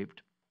got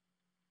saved,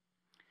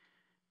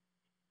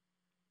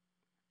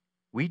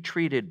 we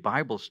treated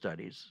Bible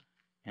studies.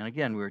 And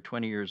again, we were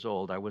 20 years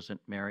old. I wasn't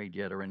married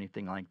yet or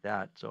anything like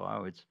that. So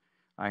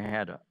I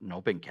had an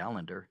open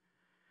calendar.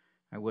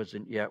 I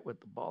wasn't yet with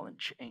the ball and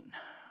chain.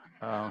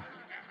 I'm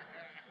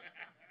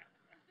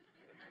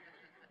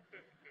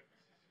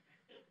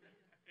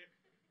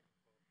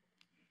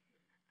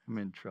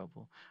in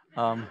trouble.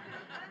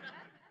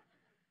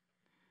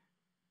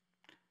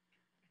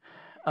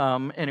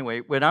 Anyway,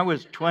 when I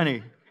was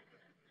 20,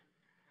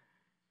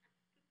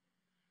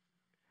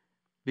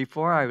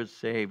 before I was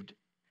saved,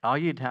 all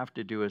you'd have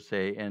to do is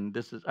say, and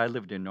I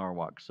lived in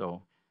Norwalk,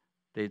 so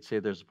they'd say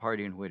there's a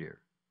party in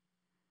Whittier.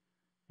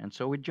 And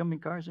so we'd jump in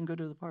cars and go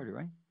to the party,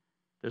 right?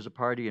 There's a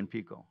party in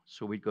Pico,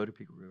 so we'd go to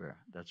Pico Rivera.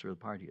 That's where the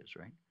party is,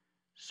 right?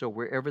 So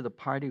wherever the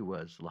party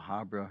was, La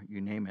Habra,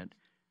 you name it,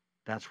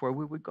 that's where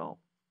we would go.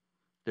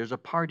 There's a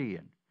party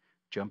in.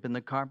 Jump in the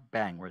car,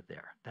 bang, we're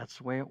there. That's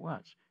the way it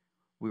was.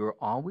 We were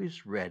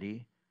always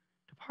ready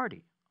to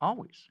party,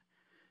 always.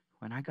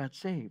 When I got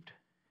saved,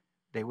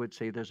 they would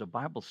say there's a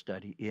Bible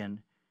study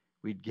in.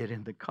 We'd get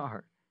in the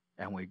car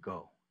and we'd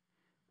go.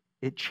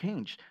 It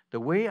changed. The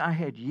way I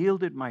had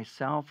yielded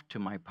myself to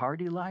my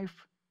party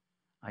life,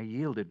 I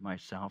yielded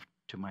myself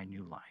to my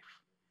new life.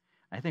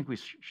 I think we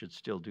should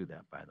still do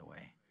that, by the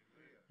way.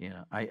 You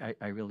know,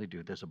 I really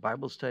do. There's a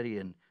Bible study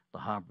in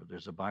La Habra.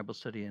 There's a Bible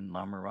study in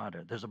La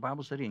Mirada. There's a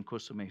Bible study in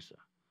Costa Mesa.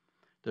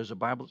 There's a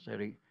Bible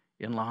study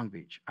in Long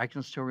Beach. I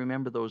can still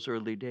remember those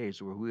early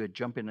days where we would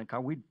jump in the car.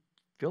 We'd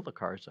fill the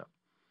cars up,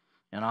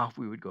 and off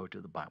we would go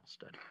to the Bible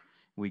study.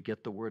 We'd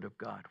get the Word of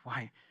God.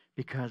 Why?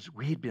 Because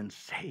we'd been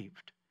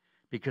saved.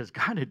 Because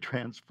God had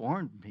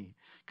transformed me.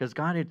 Because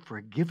God had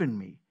forgiven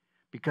me.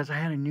 Because I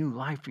had a new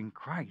life in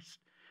Christ.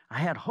 I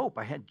had hope.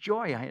 I had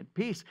joy. I had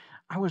peace.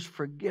 I was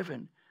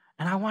forgiven.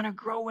 And I want to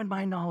grow in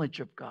my knowledge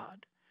of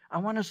God. I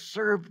want to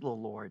serve the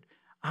Lord.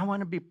 I want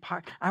to be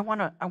part. I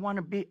want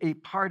to be a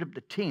part of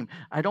the team.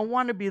 I don't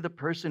want to be the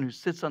person who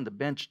sits on the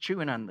bench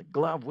chewing on the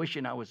glove,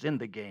 wishing I was in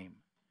the game.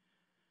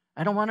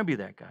 I don't want to be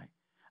that guy.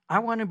 I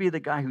want to be the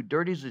guy who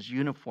dirties his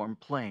uniform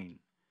playing.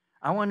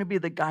 I want to be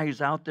the guy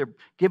who's out there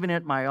giving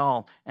it my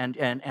all, and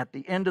at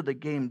the end of the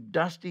game,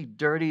 dusty,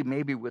 dirty,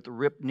 maybe with a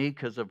ripped knee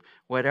because of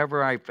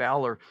whatever I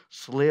fell or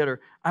slid. Or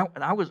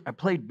I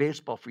played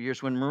baseball for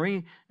years. When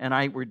Marie and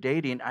I were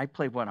dating, I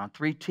played on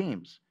 3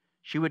 teams.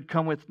 She would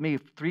come with me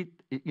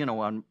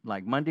on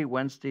like Monday,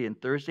 Wednesday,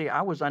 and Thursday.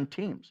 I was on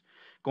teams,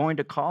 going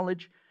to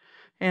college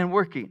and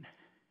working,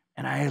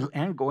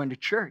 and going to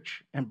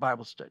church and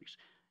Bible studies.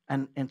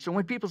 And so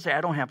when people say,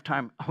 I don't have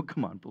time, oh,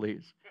 come on,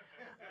 please.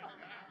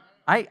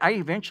 I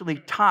eventually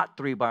taught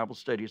 3 Bible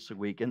studies a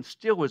week and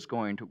still was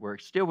going to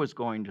work, still was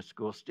going to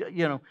school,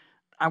 still,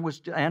 I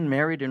was and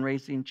married and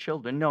raising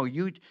children. No,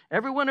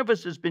 every one of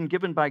us has been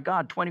given by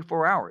God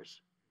 24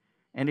 hours.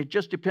 And it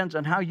just depends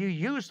on how you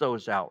use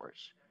those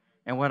hours.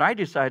 And what I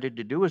decided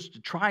to do is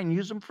to try and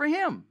use them for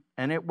Him.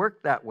 And it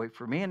worked that way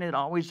for me, and it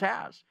always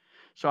has.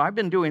 So I've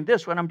been doing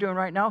this, what I'm doing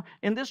right now,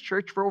 in this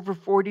church for over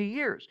 40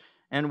 years.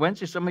 And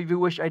Wednesday, some of you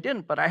wish I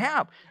didn't, but I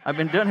have. I've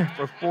been doing it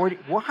for 40.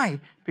 Why?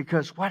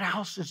 Because what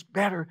else is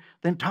better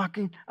than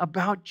talking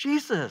about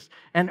Jesus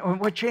and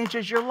what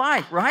changes your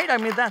life, right? I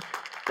mean,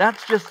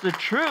 that's just the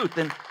truth.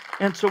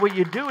 And so what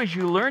you do is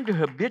you learn to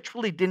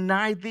habitually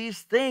deny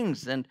these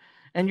things, and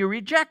you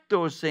reject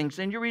those things,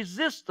 and you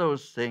resist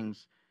those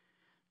things.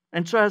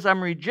 And so as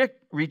I'm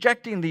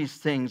rejecting these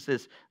things,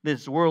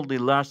 this worldly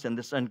lust and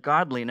this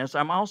ungodliness,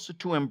 I'm also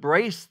to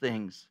embrace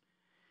things.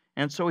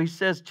 And so he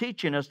says,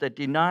 teaching us that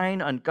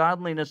denying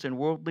ungodliness and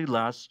worldly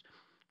lust,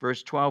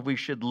 verse 12, we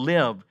should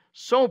live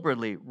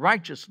soberly,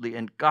 righteously,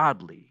 and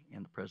godly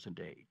in the present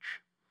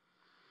age.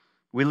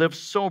 We live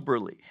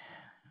soberly.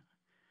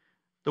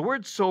 The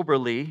word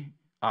soberly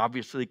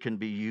obviously can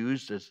be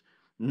used as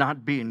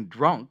not being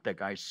drunk, that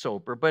guy's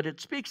sober, but it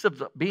speaks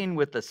of being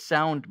with a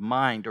sound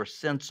mind or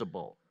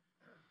sensible.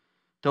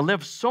 To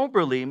live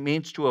soberly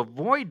means to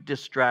avoid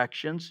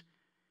distractions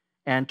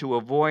and to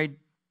avoid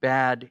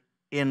bad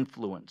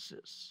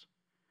influences.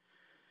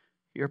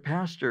 Your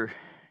pastor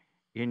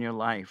in your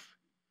life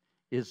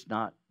is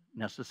not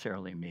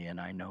necessarily me, and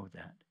I know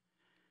that.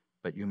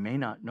 But you may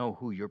not know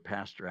who your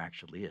pastor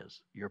actually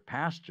is. Your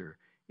pastor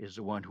is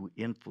the one who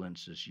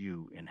influences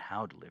you in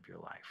how to live your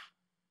life.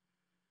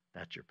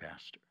 That's your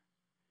pastor.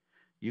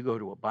 You go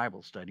to a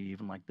Bible study,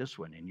 even like this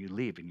one, and you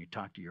leave and you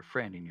talk to your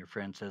friend, and your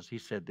friend says, he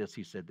said this,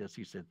 he said this,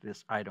 he said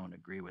this. I don't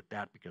agree with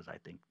that because I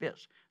think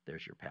this.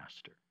 There's your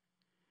pastor.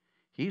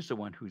 He's the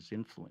one who's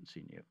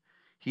influencing you.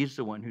 He's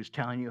the one who's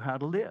telling you how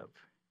to live.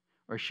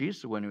 Or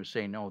she's the one who's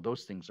saying, no,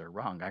 those things are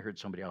wrong. I heard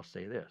somebody else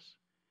say this.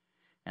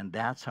 And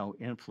that's how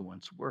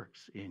influence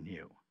works in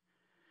you.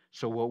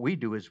 So what we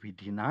do is we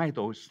deny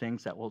those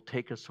things that will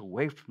take us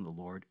away from the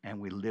Lord, and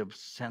we live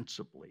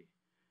sensibly.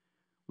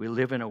 We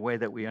live in a way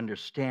that we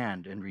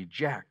understand and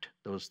reject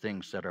those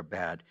things that are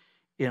bad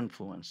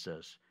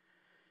influences.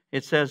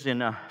 It says in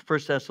 1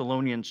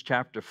 Thessalonians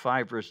chapter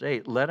 5, verse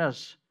 8, let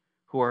us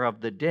who are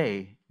of the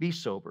day be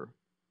sober,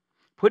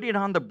 putting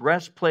on the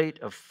breastplate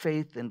of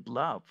faith and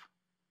love,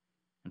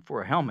 and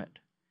for a helmet,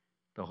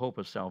 the hope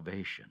of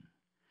salvation.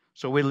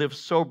 So we live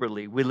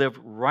soberly, we live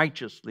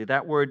righteously.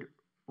 That word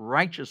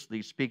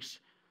righteously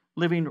speaks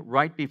living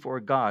right before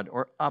God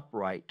or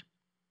upright.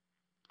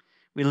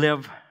 We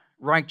live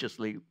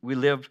righteously, we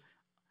live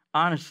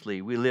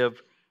honestly, we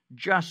live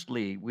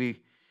justly, we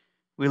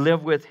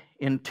live with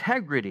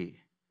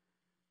integrity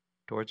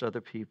towards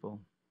other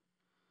people.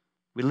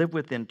 We live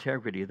with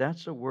integrity.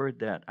 That's a word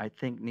that I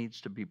think needs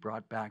to be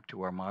brought back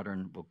to our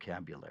modern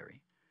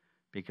vocabulary,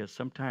 because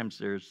sometimes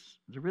there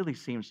really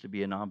seems to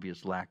be an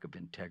obvious lack of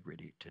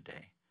integrity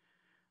today,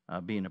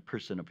 being a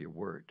person of your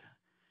word.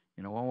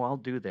 You know, oh, I'll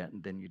do that,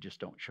 and then you just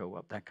don't show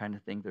up, that kind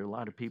of thing. There are a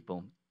lot of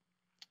people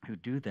who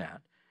do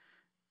that.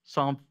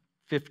 Psalm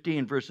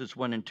 15, verses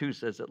 1 and 2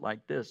 says it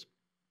like this: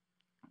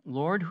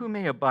 Lord, who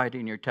may abide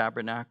in your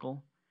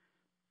tabernacle?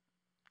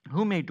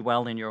 Who may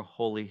dwell in your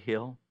holy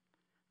hill?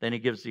 Then he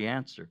gives the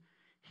answer: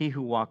 he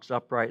who walks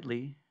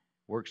uprightly,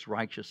 works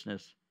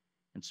righteousness,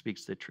 and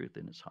speaks the truth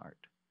in his heart.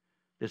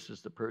 This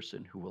is the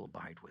person who will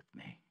abide with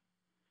me.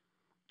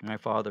 My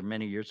father,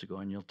 many years ago,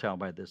 and you'll tell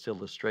by this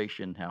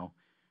illustration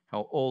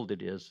how old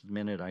it is the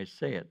minute I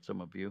say it, some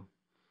of you.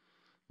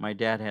 My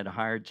dad had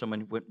hired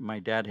someone. My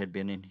dad had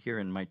been in here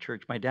in my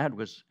church. My dad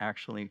was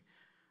actually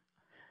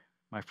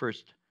my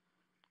first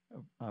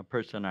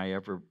person I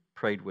ever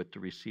prayed with to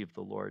receive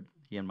the Lord,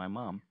 he and my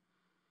mom.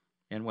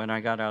 And when I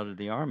got out of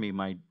the Army,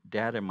 my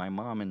dad and my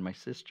mom and my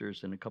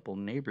sisters and a couple of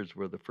neighbors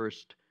were the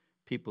first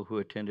people who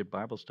attended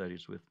Bible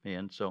studies with me.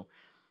 And so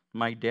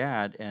my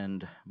dad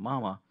and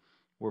mama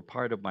were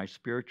part of my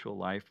spiritual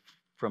life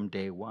from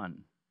day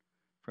one.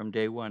 From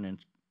day one, and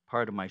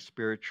part of my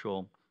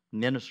spiritual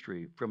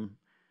ministry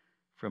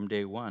from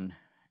day one.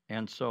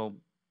 And so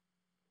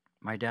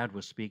my dad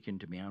was speaking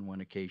to me on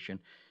one occasion,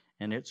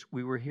 and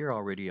we were here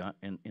already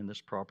in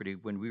this property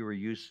when we were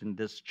using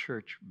this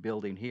church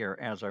building here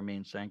as our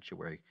main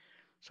sanctuary.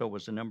 So it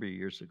was a number of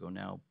years ago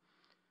now.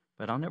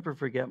 But I'll never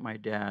forget my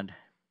dad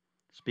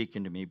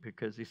speaking to me,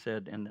 because he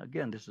said, and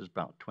again, this is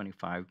about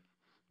 25,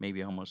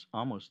 maybe almost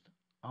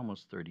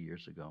 30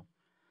 years ago.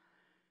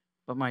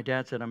 But my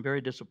dad said, I'm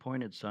very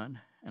disappointed, son.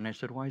 And I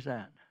said, why is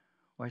that?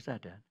 Why is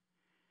that, Dad?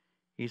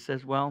 He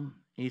says, well,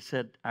 he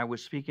said, I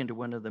was speaking to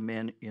one of the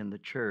men in the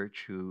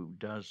church who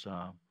does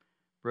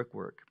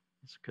brickwork.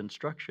 It's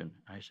construction.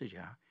 I said,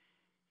 yeah.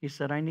 He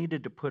said, I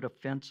needed to put a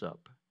fence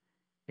up.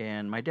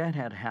 And my dad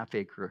had a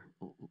half-acre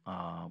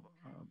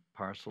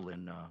parcel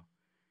in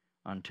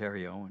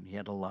Ontario, and he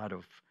had a lot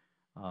of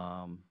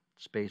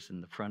space in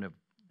the front of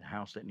the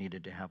house that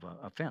needed to have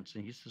a fence.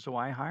 And he said, so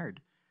I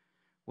hired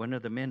one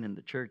of the men in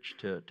the church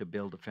to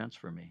build a fence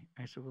for me.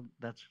 I said, well,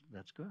 that's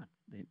good.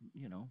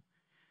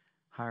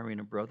 Hiring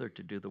a brother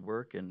to do the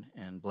work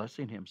and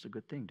blessing him is a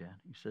good thing, Dad.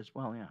 He says,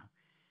 well, yeah.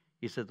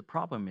 He said, the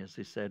problem is,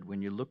 he said,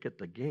 when you look at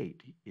the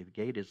gate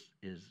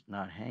is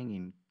not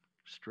hanging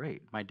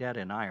straight. My dad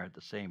and I are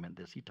the same in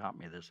this. He taught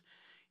me this.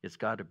 It's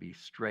got to be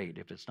straight.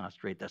 If it's not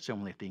straight, that's the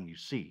only thing you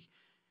see,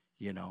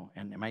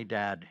 And my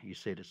dad, he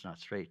said, it's not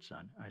straight,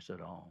 son. I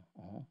said,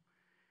 oh.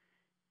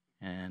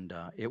 And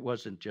it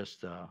wasn't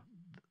just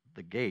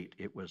the gate,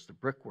 it was the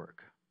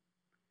brickwork.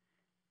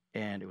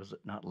 And it was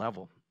not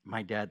level.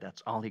 My dad,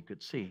 that's all he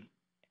could see.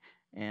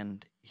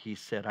 And he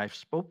said, I've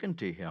spoken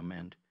to him,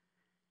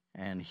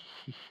 and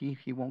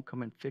he won't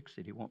come and fix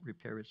it. He won't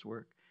repair his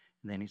work.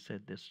 And then he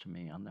said this to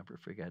me, I'll never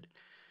forget it.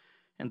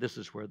 And this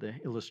is where the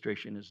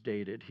illustration is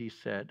dated. He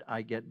said,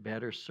 I get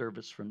better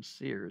service from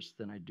Sears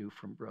than I do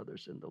from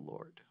brothers in the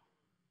Lord.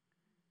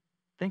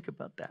 Think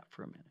about that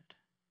for a minute.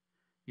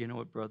 You know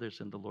what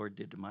brothers in the Lord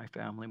did to my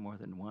family more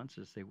than once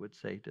is they would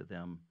say to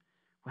them,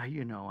 well,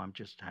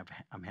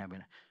 I'm having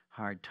a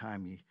hard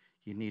time.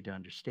 You need to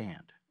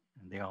understand.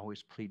 And they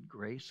always plead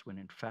grace when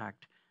in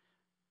fact,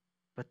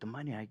 but the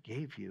money I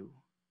gave you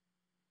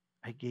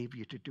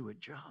to do a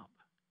job.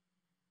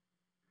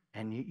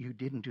 And you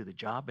didn't do the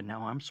job, and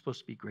now I'm supposed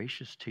to be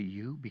gracious to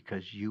you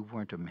because you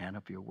weren't a man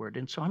of your word.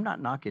 And so I'm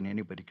not knocking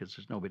anybody because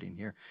there's nobody in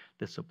here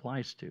this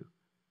applies to.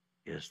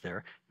 Is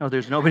there? No,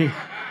 there's nobody.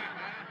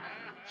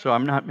 So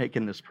I'm not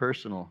making this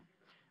personal.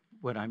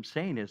 What I'm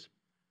saying is,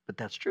 but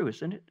that's true,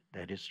 isn't it?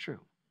 That is true.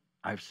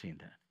 I've seen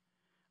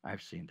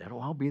that. Oh,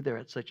 I'll be there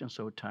at such and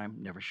so time.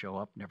 Never show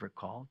up, never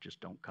call,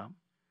 just don't come.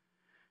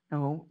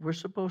 No, we're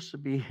supposed to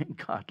be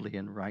godly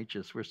and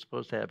righteous. We're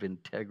supposed to have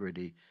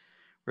integrity.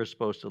 We're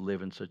supposed to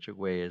live in such a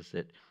way as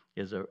it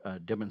is a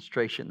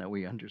demonstration that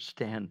we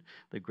understand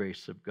the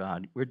grace of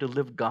God. We're to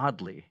live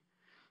godly.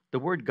 The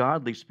word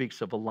godly speaks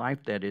of a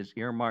life that is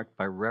earmarked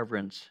by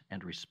reverence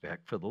and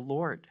respect for the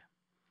Lord.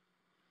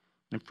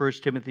 In 1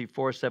 Timothy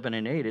 4, 7,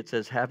 and 8, it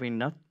says,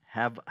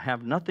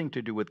 have nothing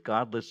to do with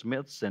godless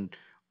myths and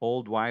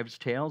old wives'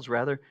 tales.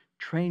 Rather,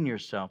 train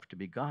yourself to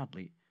be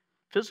godly.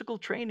 Physical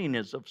training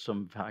is of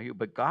some value,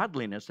 but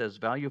godliness has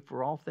value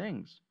for all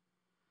things,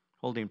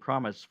 holding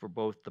promise for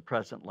both the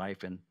present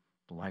life and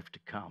the life to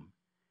come.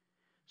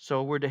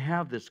 So we're to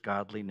have this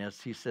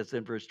godliness, he says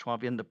in verse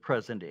 12, in the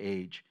present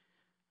age.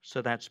 So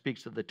that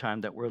speaks of the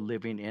time that we're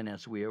living in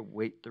as we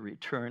await the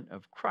return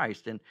of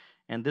Christ.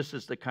 And this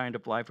is the kind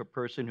of life a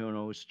person who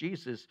knows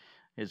Jesus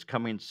is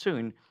coming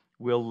soon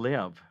will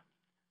live.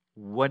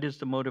 What is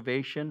the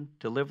motivation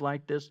to live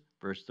like this?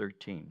 Verse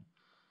 13.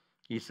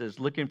 He says,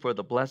 looking for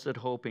the blessed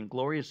hope and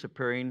glorious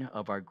appearing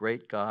of our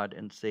great God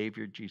and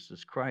Savior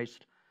Jesus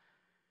Christ,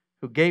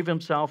 who gave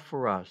himself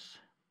for us,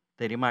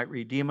 that he might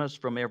redeem us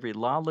from every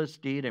lawless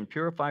deed and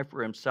purify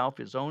for himself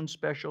his own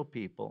special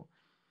people,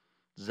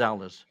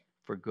 zealous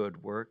for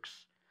good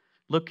works.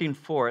 Looking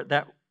for it,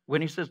 that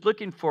when he says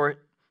looking for it,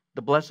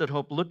 the blessed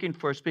hope, looking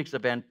for speaks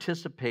of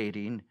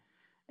anticipating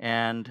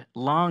and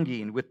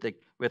longing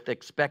with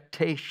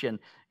expectation.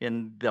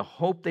 In the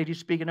hope that he's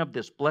speaking of,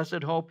 this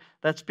blessed hope,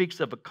 that speaks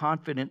of a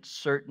confident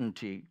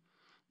certainty.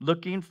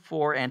 Looking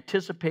for,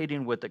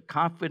 anticipating with a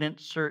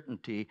confident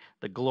certainty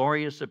the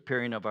glorious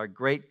appearing of our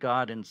great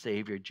God and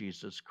Savior,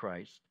 Jesus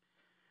Christ.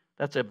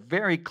 That's a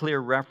very clear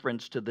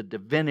reference to the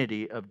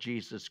divinity of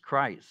Jesus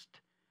Christ.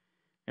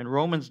 In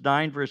Romans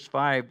 9, verse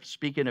 5,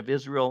 speaking of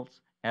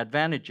Israel's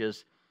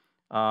advantages,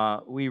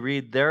 we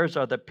read, theirs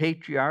are the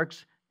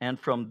patriarchs, and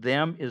from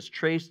them is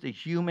traced the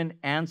human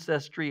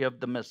ancestry of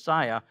the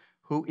Messiah,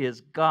 who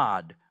is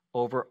God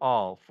over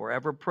all,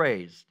 forever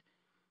praised.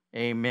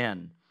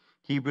 Amen.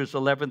 Hebrews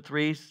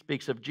 11:3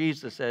 speaks of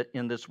Jesus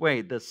in this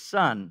way. The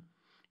Son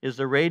is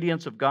the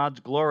radiance of God's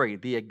glory,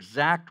 the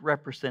exact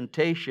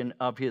representation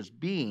of his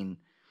being,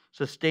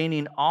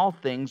 sustaining all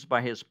things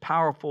by his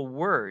powerful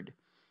word.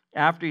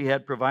 After he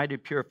had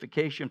provided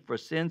purification for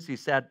sins, he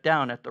sat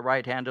down at the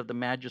right hand of the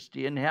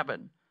Majesty in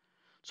heaven.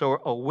 So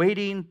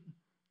awaiting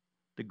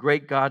the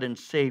great God and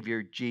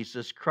Savior,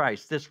 Jesus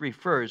Christ. This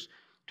refers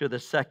to the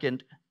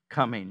second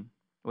coming,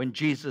 when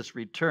Jesus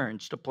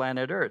returns to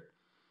planet Earth.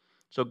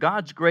 So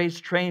God's grace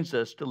trains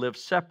us to live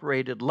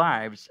separated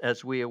lives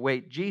as we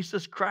await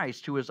Jesus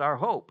Christ, who is our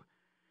hope.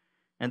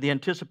 And the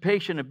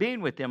anticipation of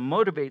being with him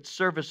motivates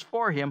service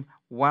for him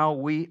while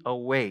we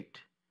await.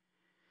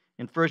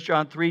 In 1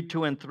 John 3,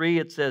 2 and 3,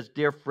 it says,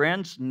 dear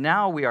friends,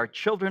 now we are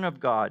children of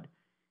God,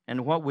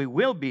 and what we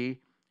will be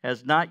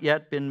has not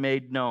yet been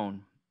made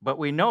known. But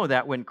we know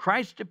that when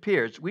Christ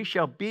appears, we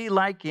shall be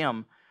like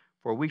him,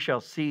 for we shall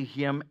see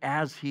him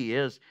as he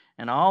is.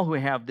 And all who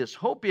have this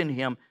hope in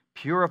him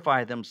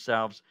purify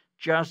themselves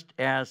just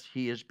as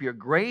he is pure.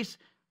 Grace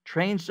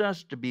trains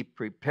us to be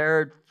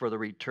prepared for the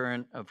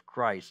return of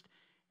Christ.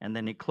 And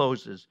then he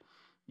closes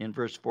in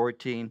verse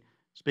 14,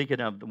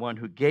 speaking of the one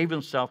who gave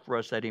himself for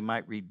us that he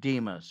might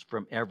redeem us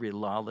from every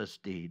lawless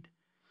deed.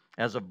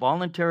 As a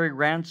voluntary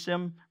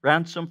ransom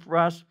for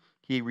us,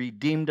 he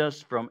redeemed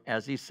us from,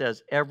 as he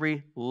says,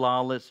 every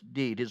lawless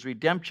deed. His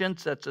redemption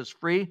sets us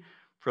free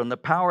from the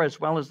power as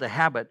well as the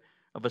habit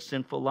of a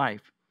sinful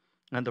life.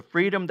 And the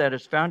freedom that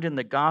is found in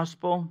the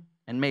gospel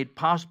and made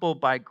possible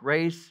by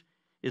grace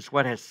is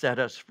what has set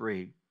us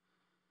free.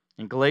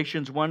 In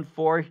Galatians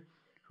 1:4,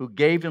 who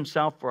gave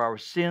himself for our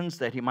sins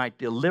that he might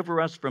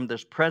deliver us from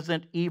this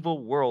present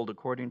evil world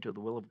according to the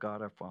will of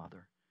God our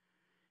Father.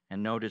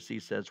 And notice he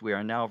says we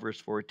are now, verse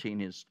 14,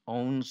 his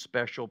own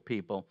special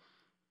people,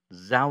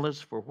 zealous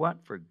for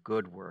what? For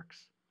good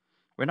works.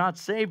 We're not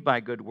saved by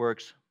good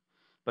works,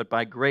 but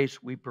by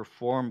grace we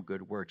perform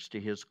good works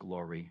to his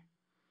glory.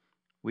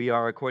 We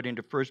are, according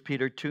to 1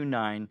 Peter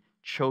 2:9,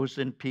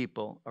 chosen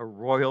people, a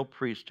royal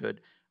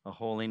priesthood, a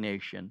holy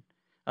nation,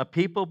 a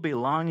people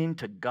belonging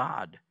to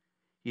God.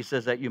 He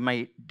says that you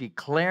may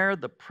declare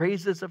the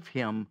praises of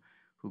him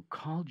who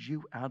called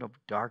you out of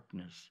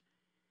darkness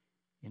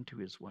into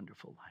his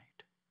wonderful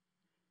light.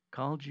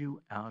 Called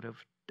you out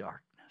of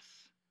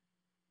darkness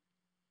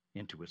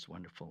into his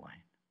wonderful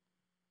light.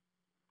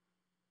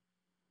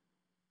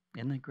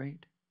 Isn't that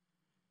great?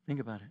 Think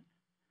about it.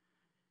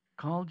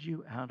 Called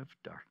you out of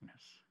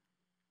darkness.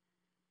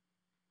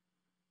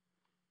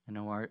 You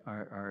know,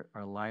 our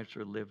lives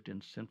are lived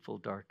in sinful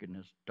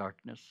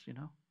darkness, you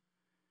know.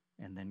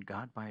 And then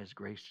God, by his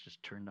grace,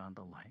 just turned on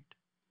the light.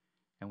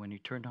 And when he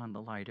turned on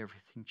the light,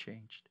 everything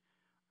changed.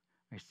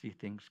 I see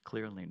things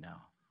clearly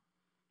now.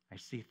 I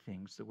see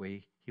things the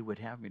way he would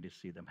have me to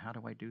see them. How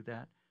do I do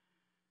that?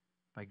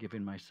 By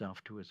giving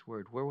myself to his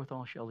word.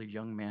 Wherewithal shall a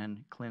young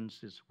man cleanse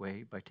his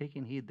way? By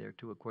taking heed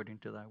thereto according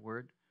to thy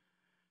word.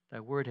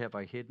 Thy word have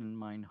I hidden in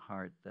mine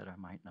heart, that I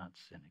might not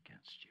sin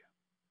against you.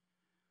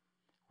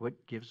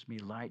 What gives me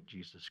light?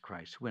 Jesus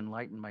Christ. Who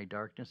enlightened my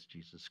darkness?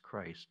 Jesus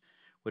Christ.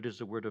 What is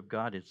the word of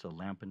God? It's a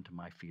lamp unto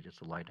my feet.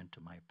 It's a light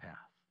unto my path.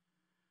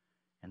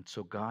 And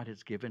so God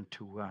has given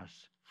to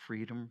us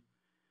freedom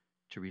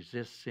to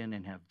resist sin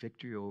and have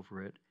victory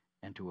over it,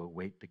 and to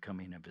await the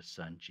coming of his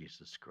Son,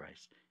 Jesus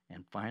Christ.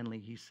 And finally,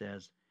 he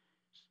says,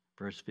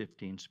 verse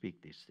 15,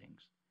 speak these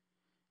things.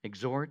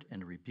 Exhort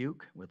and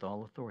rebuke with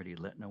all authority.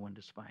 Let no one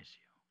despise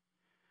you.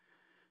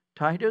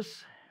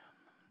 Titus,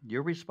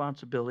 your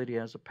responsibility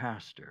as a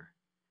pastor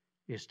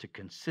is to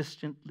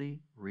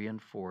consistently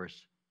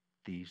reinforce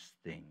these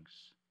things.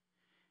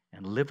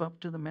 And live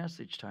up to the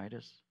message,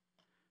 Titus.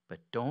 But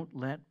don't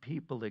let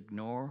people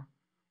ignore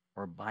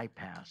or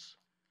bypass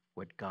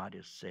what God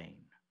is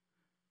saying.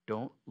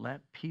 Don't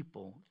let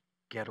people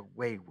get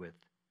away with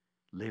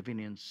living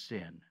in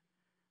sin.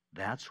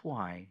 That's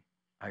why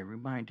I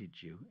reminded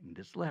you in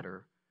this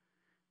letter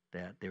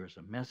that there is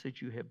a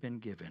message you have been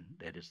given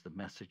that is the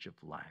message of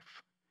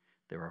life.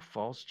 There are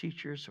false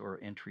teachers who are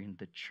entering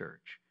the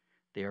church.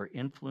 They are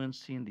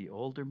influencing the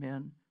older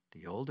men,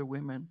 the older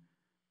women,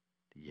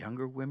 the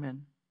younger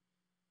women,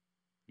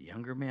 the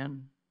younger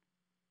men,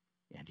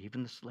 and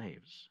even the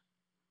slaves.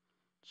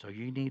 So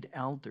you need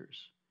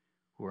elders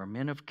who are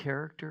men of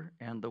character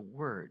and the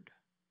word,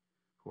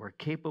 who are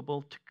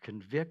capable to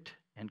convict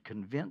and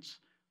convince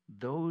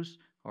those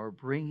who are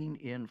bringing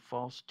in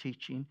false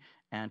teaching,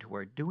 and who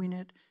are doing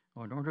it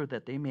in order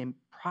that they may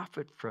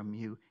profit from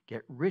you,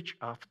 get rich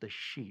off the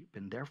sheep.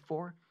 And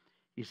therefore,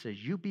 he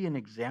says, you be an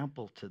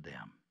example to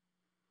them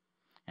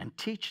and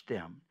teach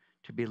them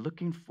to be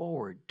looking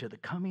forward to the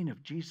coming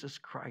of Jesus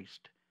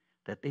Christ,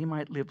 that they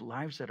might live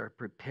lives that are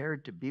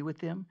prepared to be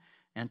with him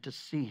and to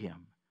see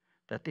him,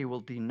 that they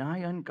will deny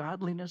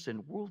ungodliness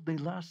and worldly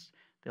lusts.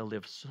 They'll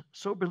live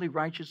soberly,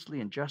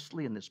 righteously, and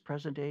justly in this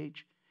present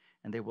age,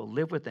 and they will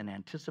live with an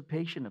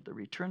anticipation of the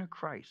return of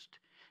Christ.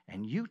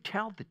 And you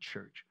tell the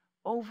church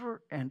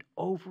over and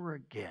over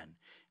again,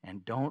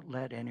 and don't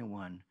let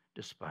anyone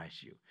despise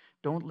you.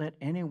 Don't let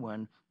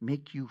anyone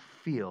make you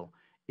feel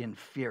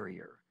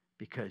inferior,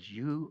 because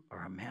you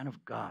are a man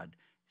of God,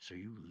 so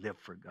you live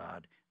for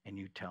God, and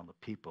you tell the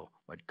people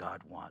what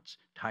God wants.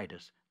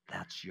 Titus,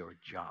 that's your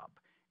job.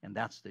 And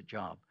that's the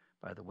job,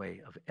 by the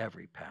way, of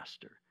every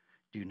pastor.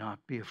 Do not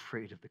be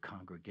afraid of the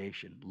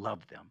congregation.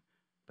 Love them,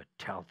 but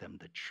tell them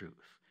the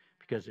truth.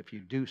 Because if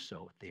you do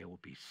so, they will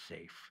be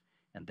safe.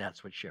 And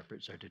that's what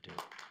shepherds are to do.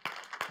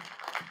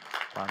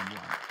 Bottom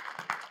line.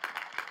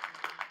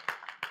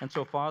 And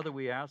so, Father,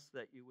 we ask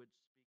that you would